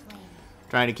in flame.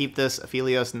 Trying to keep this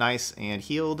Aphelios nice and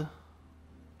healed.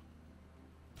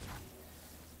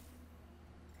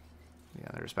 Yeah,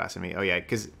 they're just passing me. Oh yeah,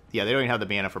 because yeah, they don't even have the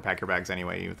mana for pack your bags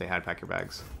anyway, even if they had pack your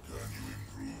bags. Can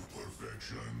you improve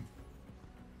perfection?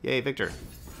 Yay, Viktor.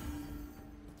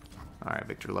 Alright,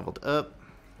 Viktor leveled up.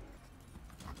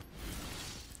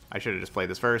 I should have just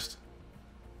played this first.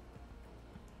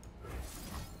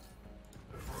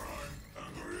 Prime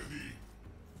and ready.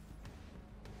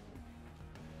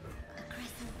 A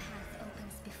crescent path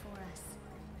opens before us.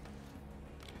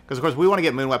 Because, of course, we want to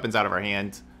get moon weapons out of our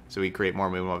hand, so we create more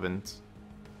moon weapons.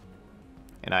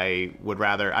 And I would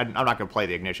rather... I'm not going to play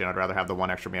the Ignition. I'd rather have the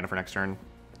 1 extra mana for next turn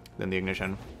than the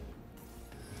Ignition.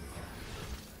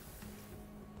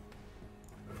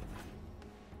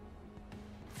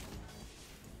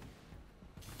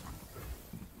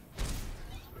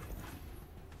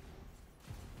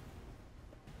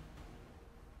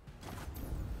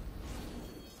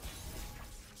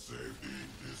 Safety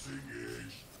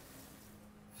disengaged.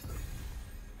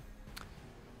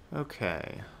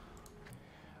 Okay.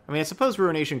 I mean, I suppose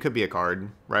Ruination could be a card,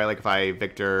 right? Like if I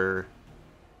Viktor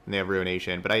and they have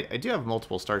Ruination. But I do have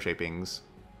multiple Star Shapings.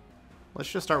 Let's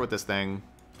just start with this thing.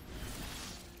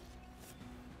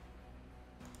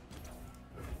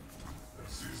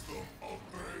 System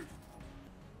upgrade.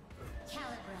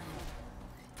 Calibrum.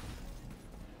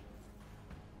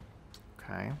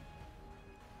 Okay.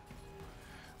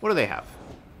 What do they have?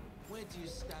 Where do you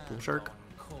stand Bull Shark? on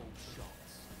cold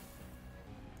shots?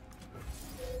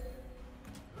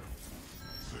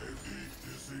 Safety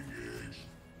disengaged.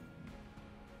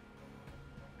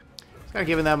 Just kind of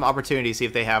giving them opportunity to see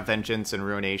if they have Vengeance and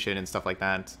Ruination and stuff like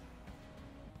that.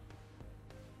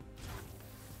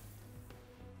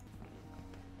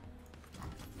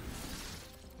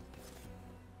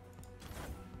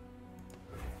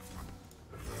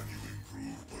 Can you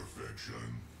improve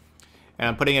perfection? And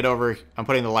I'm putting it over. I'm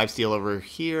putting the lifesteal over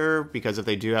here because if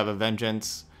they do have a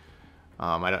Vengeance,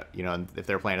 I don't. You know, if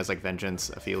they're playing as like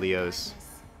Vengeance, Aphelios,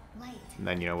 Light. and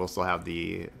then we'll still have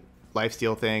the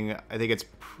lifesteal thing. I think it's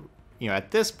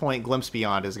at this point, Glimpse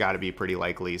Beyond has got to be pretty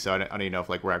likely. So I don't even know if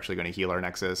like we're actually going to heal our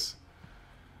Nexus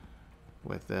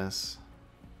with this.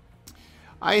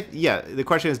 Yeah. The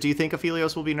question is, do you think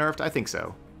Aphelios will be nerfed? I think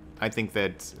so. I think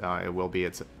that it will be.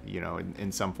 It's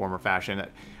in some form or fashion.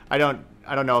 I don't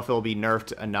know if it'll be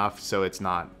nerfed enough so it's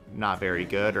not very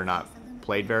good or not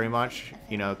played very much.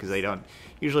 Because they don't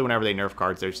usually whenever they nerf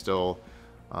cards they're still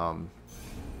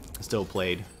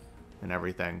played and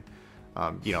everything.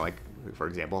 Like for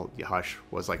example, Hush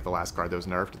was like the last card that was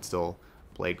nerfed. It's still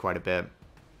played quite a bit.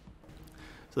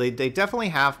 So they definitely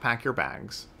have Pack Your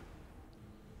Bags.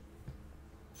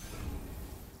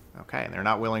 Okay, and they're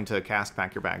not willing to cast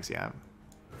Pack Your Bags yet.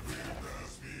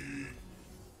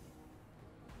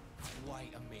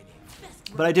 Wait a minute.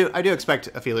 But I do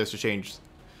expect Aphelios to change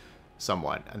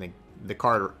somewhat. I think the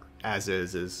card as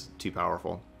is too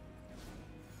powerful.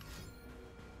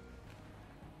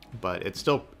 But it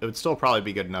would still probably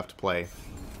be good enough to play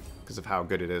because of how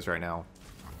good it is right now.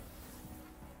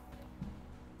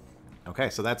 Okay,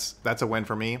 so that's a win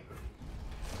for me.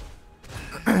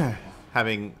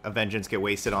 Having a Vengeance get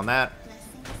wasted on that.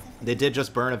 They did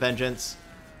just burn a Vengeance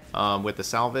with the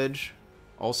salvage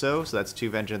also, so that's 2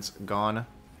 Vengeance gone.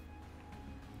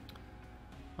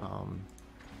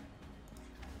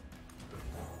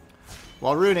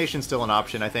 While Ruination's still an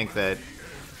option, I think this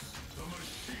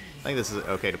is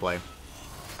okay to play.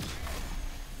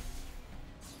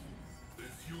 The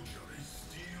future is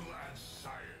steel and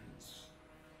science.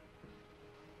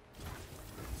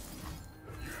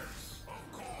 Yes,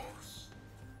 of course.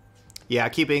 Yeah,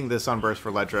 keeping the Sunburst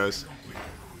for Ledros.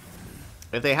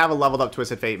 If they have a leveled up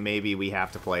Twisted Fate, maybe we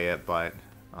have to play it, but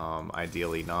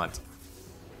ideally not.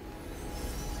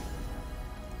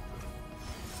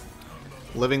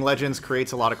 Living Legends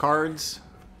creates a lot of cards.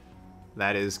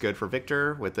 That is good for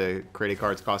Viktor, with the created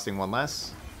cards costing 1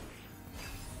 less.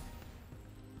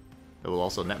 It will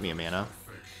also net me a mana.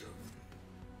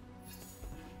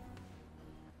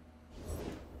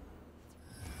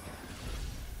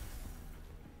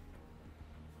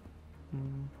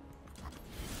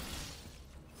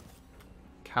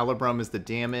 Calibrum is the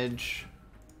damage.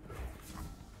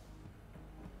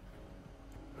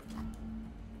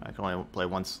 I can only play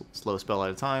one slow spell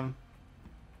at a time.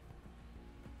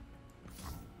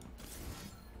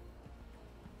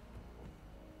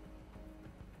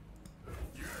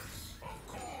 Yes, of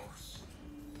course.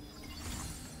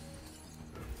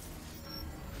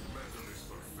 Metal is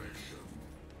perfection.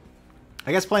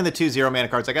 I guess playing the 2 0-mana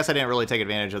cards, I guess I didn't really take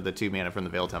advantage of the 2 mana from the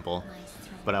Veil Temple.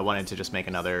 But I wanted to just make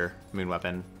another Moon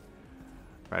Weapon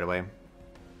right away.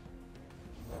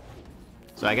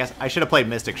 So I guess I should have played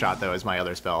Mystic Shot, though, as my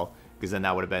other spell. Because then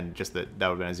that would have been just that would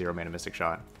have been a 0-mana Mystic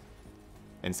Shot.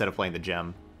 Instead of playing the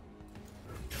Gem.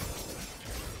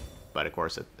 But of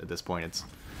course, at this point, it's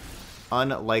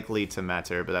unlikely to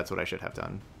matter, but that's what I should have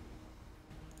done.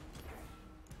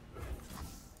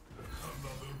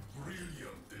 Another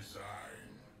brilliant design.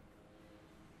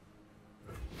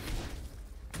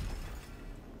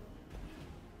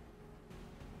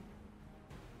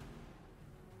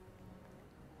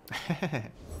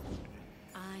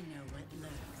 I know what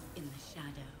lurks in the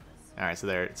shadows. All right,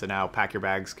 so now pack your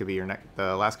bags could be your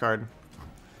the last card.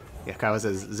 Yeah, Kyle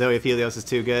says Zoe Aphelios is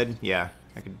too good. Yeah,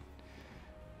 I could.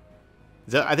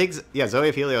 I think Zoe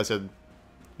Aphelios are,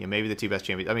 maybe the 2 best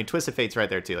champions. I mean, Twisted Fate's right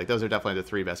there too. Like those are definitely the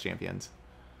 3 best champions.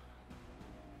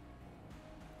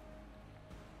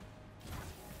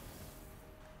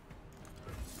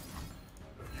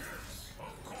 Yes,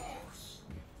 of course.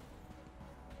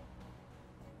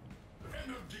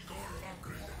 Energy core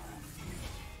upgraded.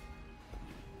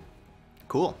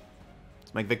 Cool.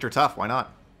 Let's make Victor tough. Why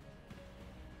not?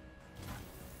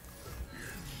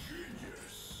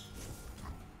 Ingenious.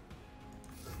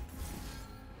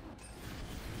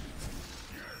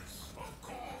 Yes, of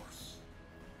course.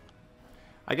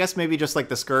 I guess maybe just like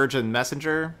the Scourge and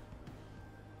Messenger.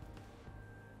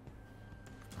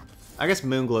 I guess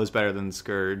Moonglow is better than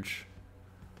Scourge.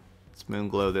 Let's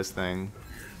Moonglow this thing.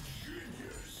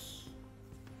 Ingenious.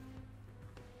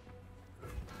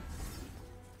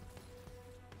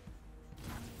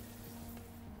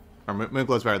 Or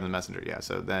Moonglow's better than Messenger, yeah.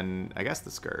 So then I guess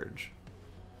the Scourge.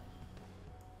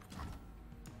 Another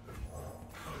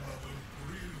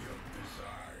brilliant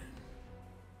design.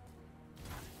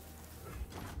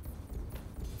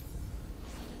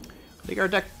 I think our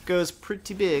deck goes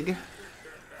pretty big.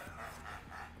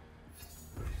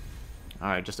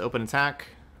 Alright, just open attack.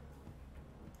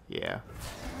 Yeah.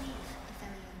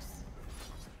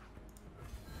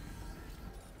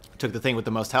 Took the thing with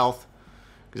the most health.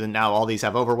 Because now all these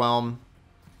have Overwhelm.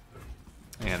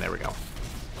 And there we go.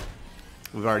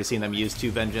 We've already seen them use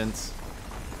 2 Vengeance.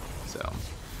 So.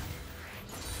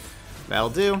 That'll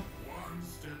do. One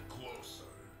step closer.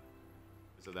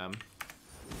 So them.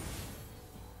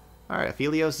 Alright,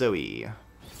 Aphelios Zoe.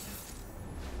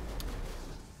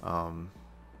 Aphelios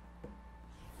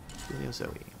Zoe.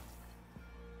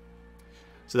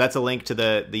 So that's a link to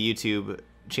the YouTube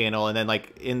channel, and then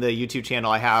like in the YouTube channel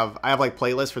I have like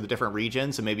playlists for the different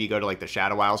regions, so maybe you go to like the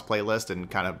Shadow Isles playlist and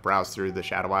kind of browse through the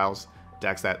Shadow Isles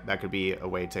decks. That could be a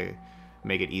way to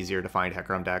make it easier to find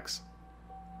Hecarim decks.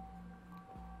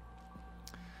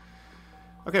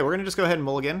 Okay, we're gonna just go ahead and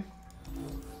mulligan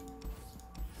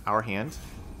our hand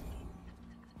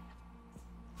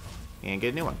and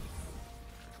get a new one.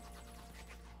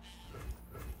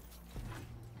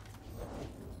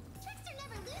 Trickster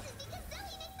never loses because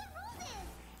Zoe makes the rules.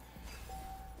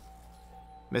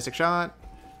 Mystic Shot.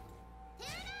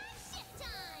 Paradigm shift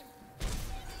time.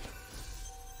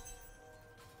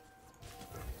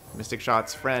 Mystic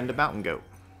Shot's friend, Mountain Goat.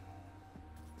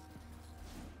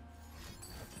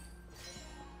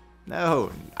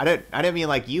 No, I didn't mean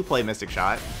like you play Mystic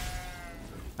Shot.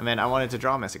 I mean I wanted to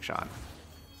draw Mystic Shot.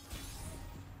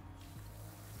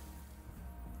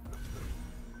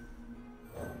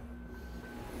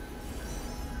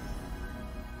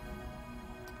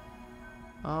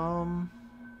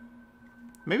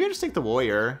 Maybe I just take the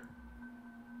Warrior.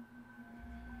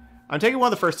 I'm taking one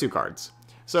of the first 2 cards.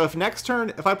 So if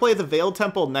I play the Veiled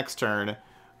Temple next turn,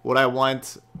 would I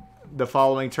want the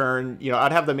following turn,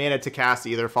 I'd have the mana to cast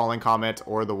either Falling Comet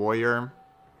or the Warrior.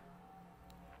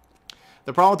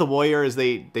 The problem with the Warrior is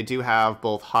they do have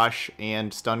both Hush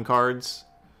and Stun cards.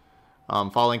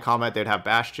 Falling Comet, they'd have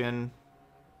Bastion.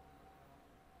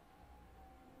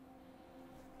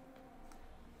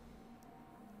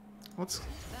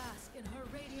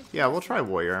 Yeah, we'll try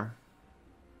Warrior.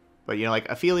 But, like,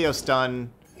 Aphelios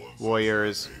Stun, Warrior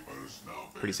is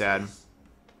pretty sad.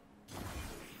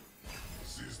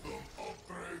 System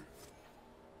upgrade.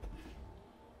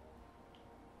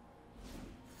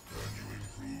 Can you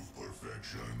improve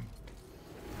perfection?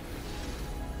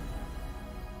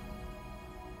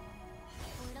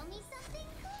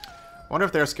 wonder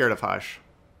if they're scared of Hush.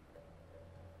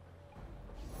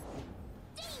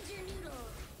 Danger noodle.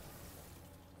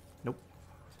 Nope.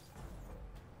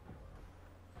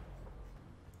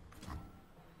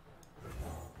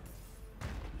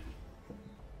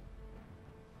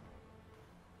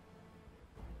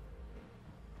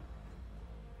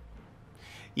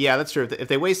 Yeah, that's true. If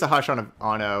they waste a Hush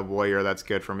on a warrior, that's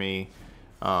good for me.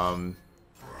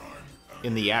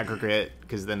 In the aggregate,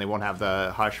 because then they won't have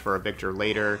the Hush for a Victor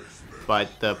later.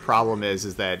 But the problem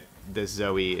is that this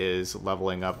Zoe is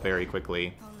leveling up very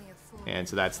quickly, and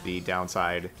so that's the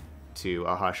downside to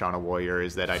a Hush on a warrior,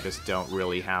 is that I just don't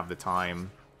really have the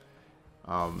time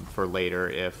for later.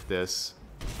 If this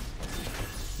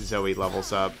Zoe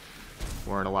levels up,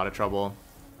 we're in a lot of trouble.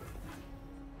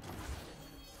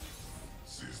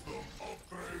 System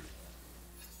upgrade.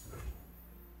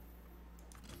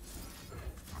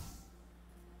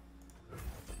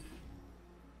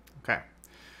 Okay.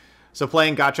 So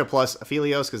playing Gotcha plus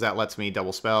Aphelios, because that lets me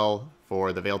double spell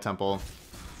for the Veil Temple.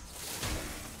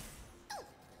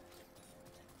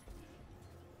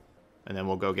 And then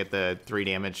we'll go get the 3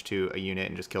 damage to a unit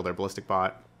and just kill their Ballistic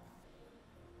Bot.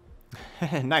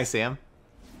 Nice, Sam.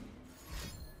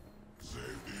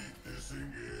 Safety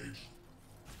disengaged.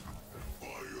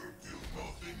 Fire till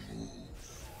nothing moves.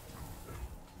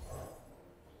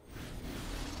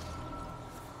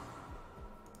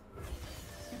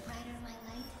 The brighter my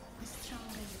light, the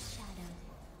stronger your shadow.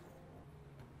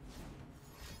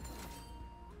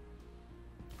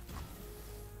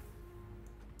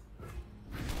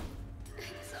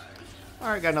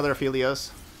 Alright, got another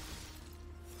Aphelios.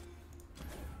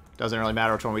 Doesn't really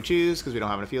matter which one we choose, because we don't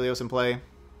have an Aphelios in play.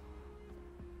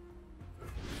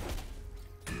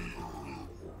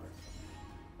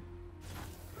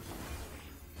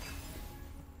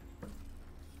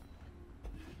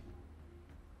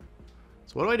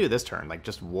 So what do I do this turn? Like,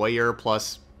 just Warrior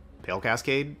plus Pale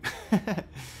Cascade? To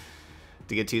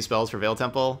get 2 spells for Veil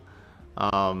Temple?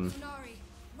 Nari,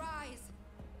 rise.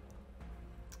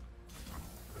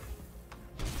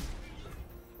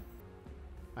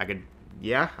 I could...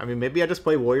 Yeah, I mean, maybe I just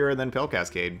play Warrior and then Pale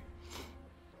Cascade.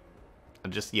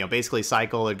 And just, you know, basically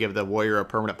cycle and give the Warrior a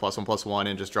permanent +1/+1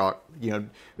 and just draw... You know,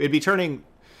 it'd be turning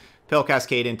Pale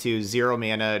Cascade into 0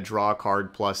 mana, draw a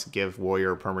card, plus give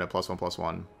Warrior a permanent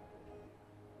 +1/+1.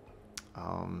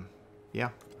 Yeah.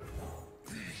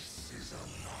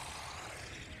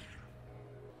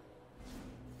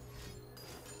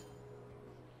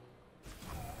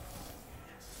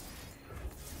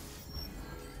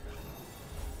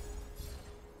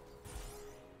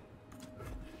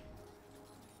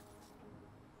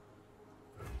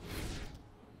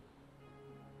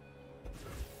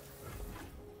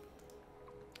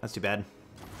 That's too bad.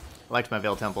 I liked my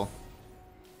Veil Temple.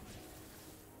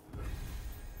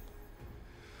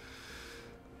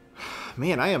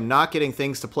 Man, I am not getting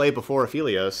things to play before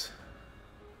Aphelios.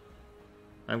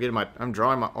 I'm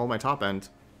drawing all my top end.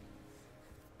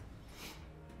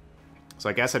 So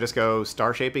I guess I just go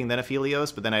Star Shaping, then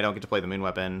Aphelios, but then I don't get to play the Moon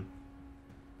Weapon.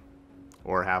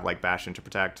 Or have, like, Bastion to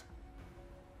protect.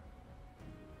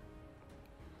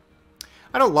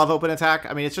 I don't love open attack.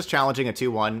 I mean, it's just challenging a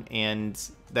 2-1, and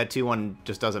that 2-1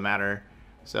 just doesn't matter.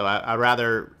 So I'd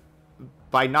rather...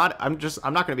 I'm not going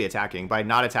to be attacking. By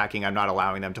not attacking, I'm not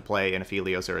allowing them to play an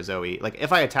Aphelios or a Zoe. Like,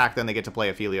 if I attack, then they get to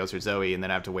play Aphelios or Zoe, and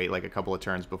then I have to wait, like, a couple of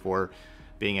turns before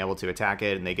being able to attack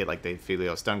it, and they get, like, the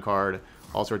Aphelios stun card.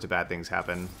 All sorts of bad things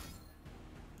happen.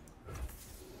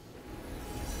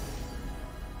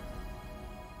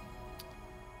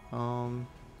 I don't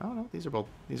know. These are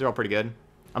all pretty good.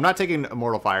 I'm not taking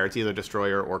Immortal Fire. It's either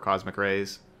Destroyer or Cosmic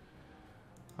Rays.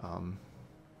 I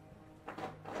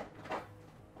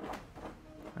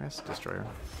guess Destroyer.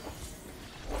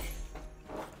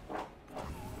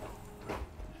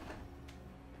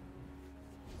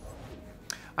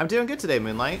 I'm doing good today,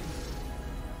 Moonlight.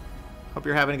 Hope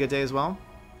you're having a good day as well.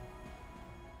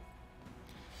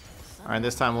 Alright,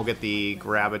 this time we'll get the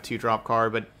grab a 2-drop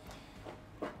card, but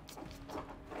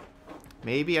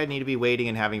maybe I need to be waiting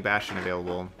and having Bastion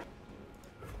available.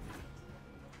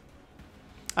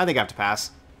 I think I have to pass.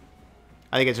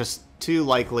 I think it's just too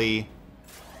likely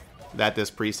that this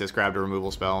Priestess grabbed a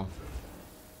removal spell.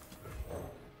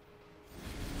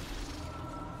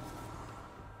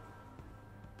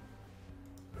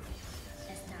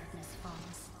 As darkness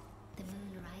falls, the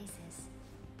moon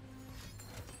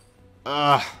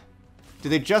rises.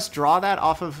 Did they just draw that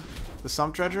off of the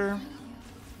Sump Dredger?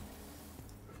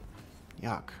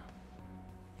 Yuck.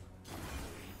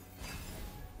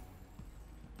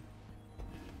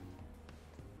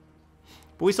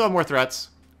 But we still have more threats.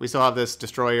 We still have this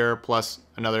Destroyer plus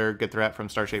another good threat from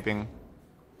Star Shaping.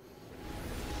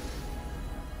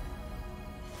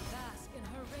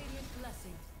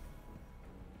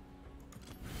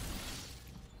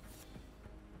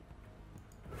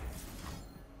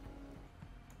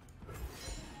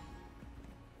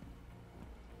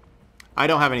 I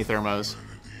don't have any thermos.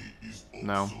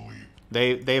 No.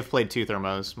 They've played 2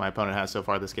 thermos. My opponent has so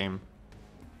far this game.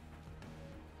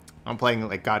 I'm playing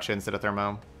like gotcha instead of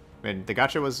thermo. I mean, the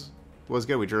gotcha was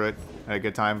good. We drew it. Had a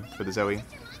good time for the Zoe. Your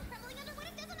mind crumbling under what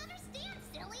it doesn't understand,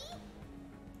 silly.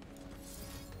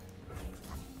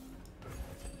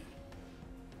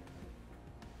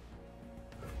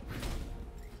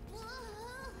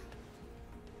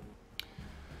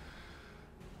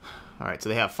 All right, so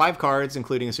they have 5 cards,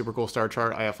 including a super cool star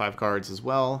chart. I have 5 cards as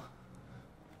well.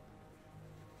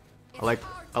 I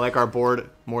like our board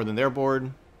more than their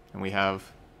board, and we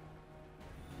have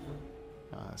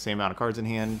same amount of cards in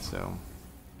hand, so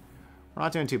we're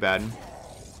not doing too bad.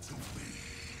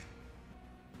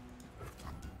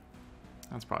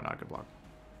 That's probably not a good block.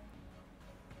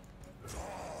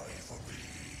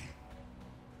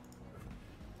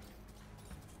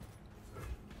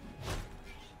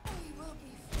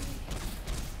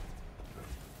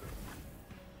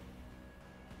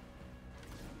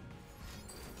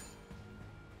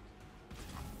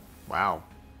 Wow.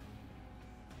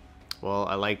 Well,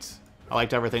 I liked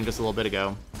everything just a little bit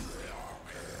ago.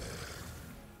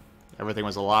 Everything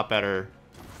was a lot better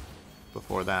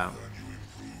before that.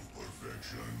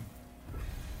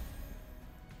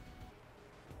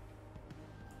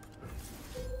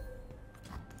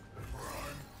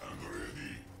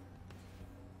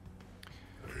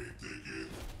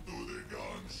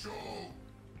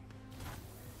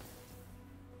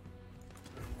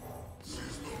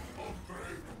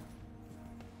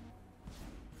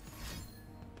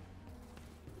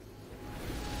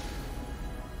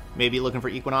 Maybe looking for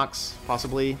Equinox,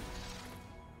 possibly.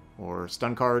 Or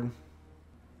Stun card.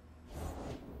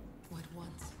 What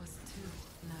once was 2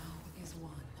 now is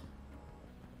 1.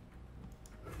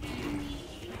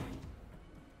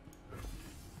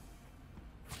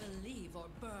 Believe or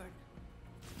burn.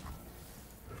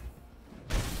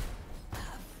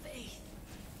 Have faith.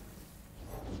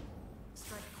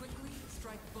 Strike quickly,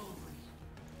 strike boldly.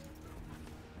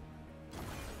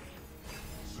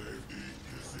 Safety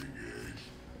disengaged.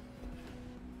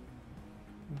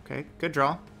 Okay, good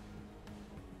draw.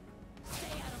 Stay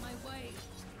out of my way.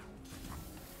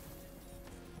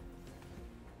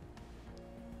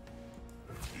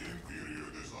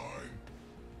 Inferior design.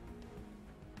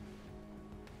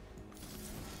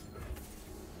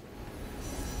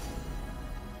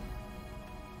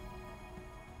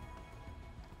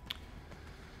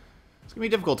 It's gonna be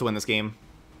difficult to win this game.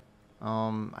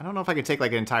 I don't know if I could take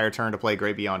like an entire turn to play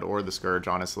Great Beyond or the Scourge,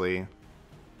 honestly.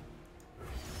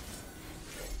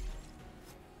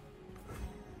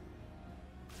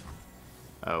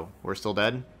 Oh, we're still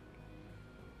dead?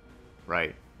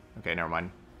 Right. Okay, never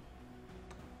mind.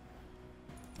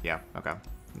 Yeah, okay.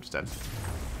 I'm just dead.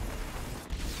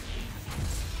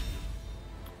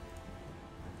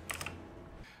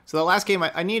 So the last game,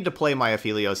 I needed to play my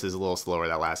Aphelios a little slower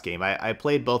that last game. I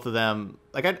played both of them.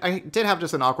 Like, I did have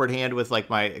just an awkward hand with, like,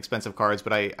 my expensive cards,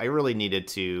 but I really needed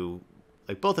to,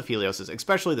 like, both Aphelioses,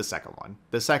 especially the second one.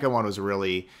 The second one was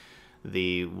really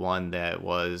the one that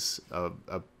was a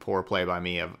poor play by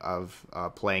me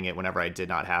of playing it whenever I did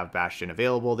not have Bastion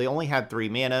available. They only had 3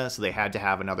 mana, so they had to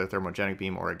have another Thermogenic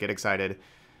Beam or Get Excited,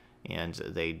 and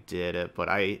they did it, but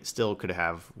I still could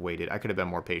have waited. I could have been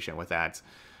more patient with that.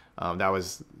 That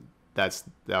was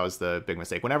the big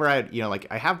mistake. Whenever I had, like,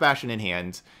 I have Bastion in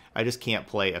hand, I just can't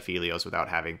play Aphelios without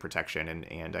having protection,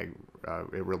 and it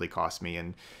really cost me.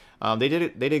 And they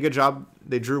did a good job.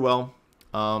 They drew well.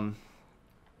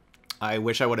 I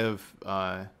wish I would have,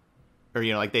 or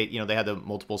like they had the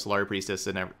multiple Solari Priestess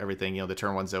and everything. The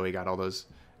turn 1 Zoe got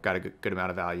a good amount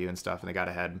of value and stuff, and they got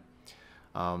ahead.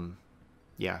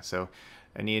 Yeah, so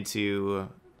I needed to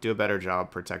do a better job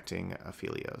protecting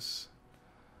Aphelios.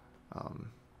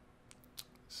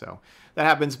 So that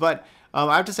happens, but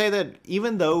I have to say that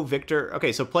even though Viktor,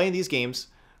 okay, so playing these games,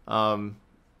 so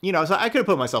I could have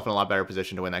put myself in a lot better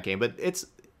position to win that game, but it's,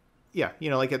 yeah,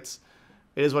 like it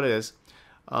is what it is.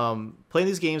 Playing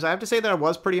these games, I have to say that I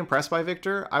was pretty impressed by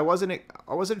Viktor. I wasn't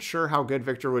sure how good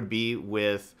Viktor would be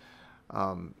with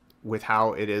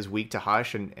how it is weak to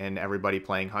Hush and everybody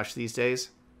playing Hush these days,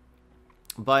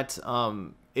 but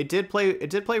it did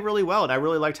play really well, and I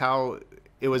really liked how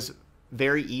it was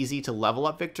very easy to level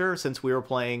up Viktor since we were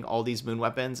playing all these moon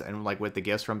weapons, and like with the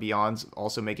gifts from Beyonds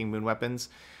also making moon weapons.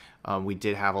 We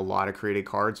did have a lot of created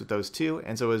cards with those too,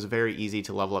 and so it was very easy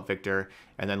to level up Viktor,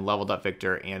 and then leveled up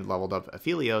Viktor and leveled up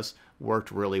Aphelios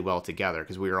worked really well together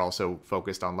because we were also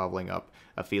focused on leveling up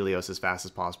Aphelios as fast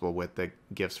as possible with the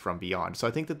gifts from Beyond. So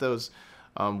I think that those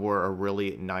were a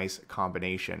really nice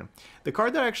combination. The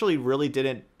card that actually really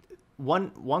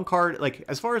one card, like,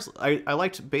 as far as I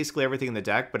liked basically everything in the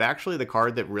deck, but actually the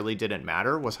card that really didn't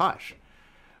matter was Hush.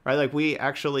 Right? Like, we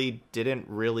actually didn't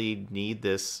really need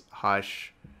this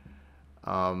Hush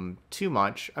too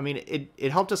much. I mean,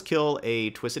 it helped us kill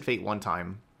a Twisted Fate one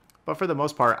time, but for the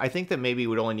most part, I think that maybe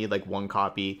we'd only need like one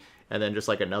copy, and then just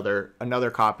like another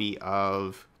copy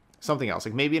of something else,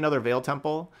 like maybe another Veil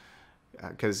Temple,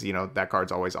 because you know that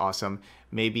card's always awesome.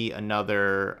 Maybe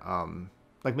another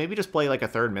like maybe just play like a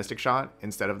third Mystic Shot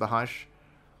instead of the Hush.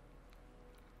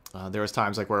 There was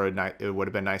times like where it would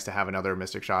have been nice to have another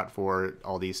Mystic Shot for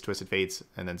all these Twisted Fates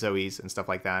and then Zoes and stuff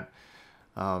like that.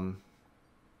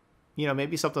 You know,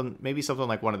 maybe something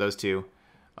like one of those two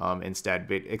instead,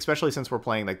 but especially since we're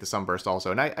playing like the Sunburst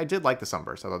also. And I did like the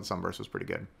Sunburst. I thought the Sunburst was pretty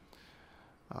good.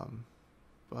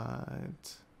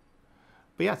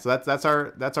 But yeah, so that's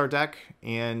our deck,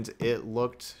 and it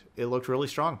looked really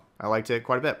strong. I liked it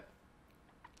quite a bit.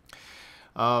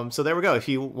 So there we go. If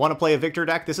you want to play a Viktor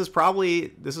deck, this is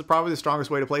probably the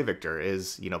strongest way to play Viktor,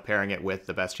 is, you know, pairing it with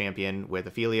the best champion with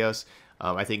Aphelios.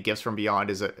 I think Gifts from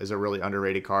Beyond is a really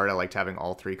underrated card. I liked having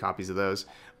all 3 copies of those,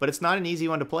 but it's not an easy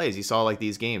one to play. As you saw, like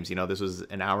these games, you know, this was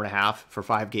an hour and a half for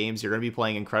 5 games. You're going to be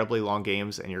playing incredibly long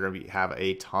games, and you're going to have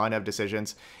a ton of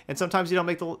decisions, and sometimes you don't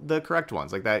make the correct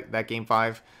ones. Like that game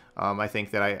 5, I think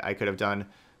that I could have done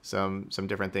some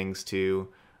different things to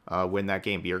win that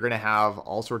game. But you're going to have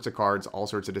all sorts of cards, all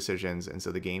sorts of decisions, and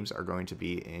so the games are going to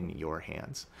be in your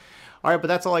hands. All right, but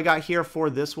that's all I got here for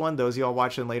this one. Those of y'all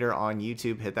watching later on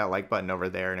YouTube, hit that like button over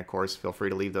there, and of course, feel free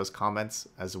to leave those comments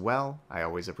as well. I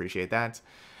always appreciate that.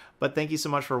 But thank you so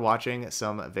much for watching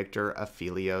some Viktor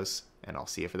Aphelios, and I'll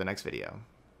see you for the next video.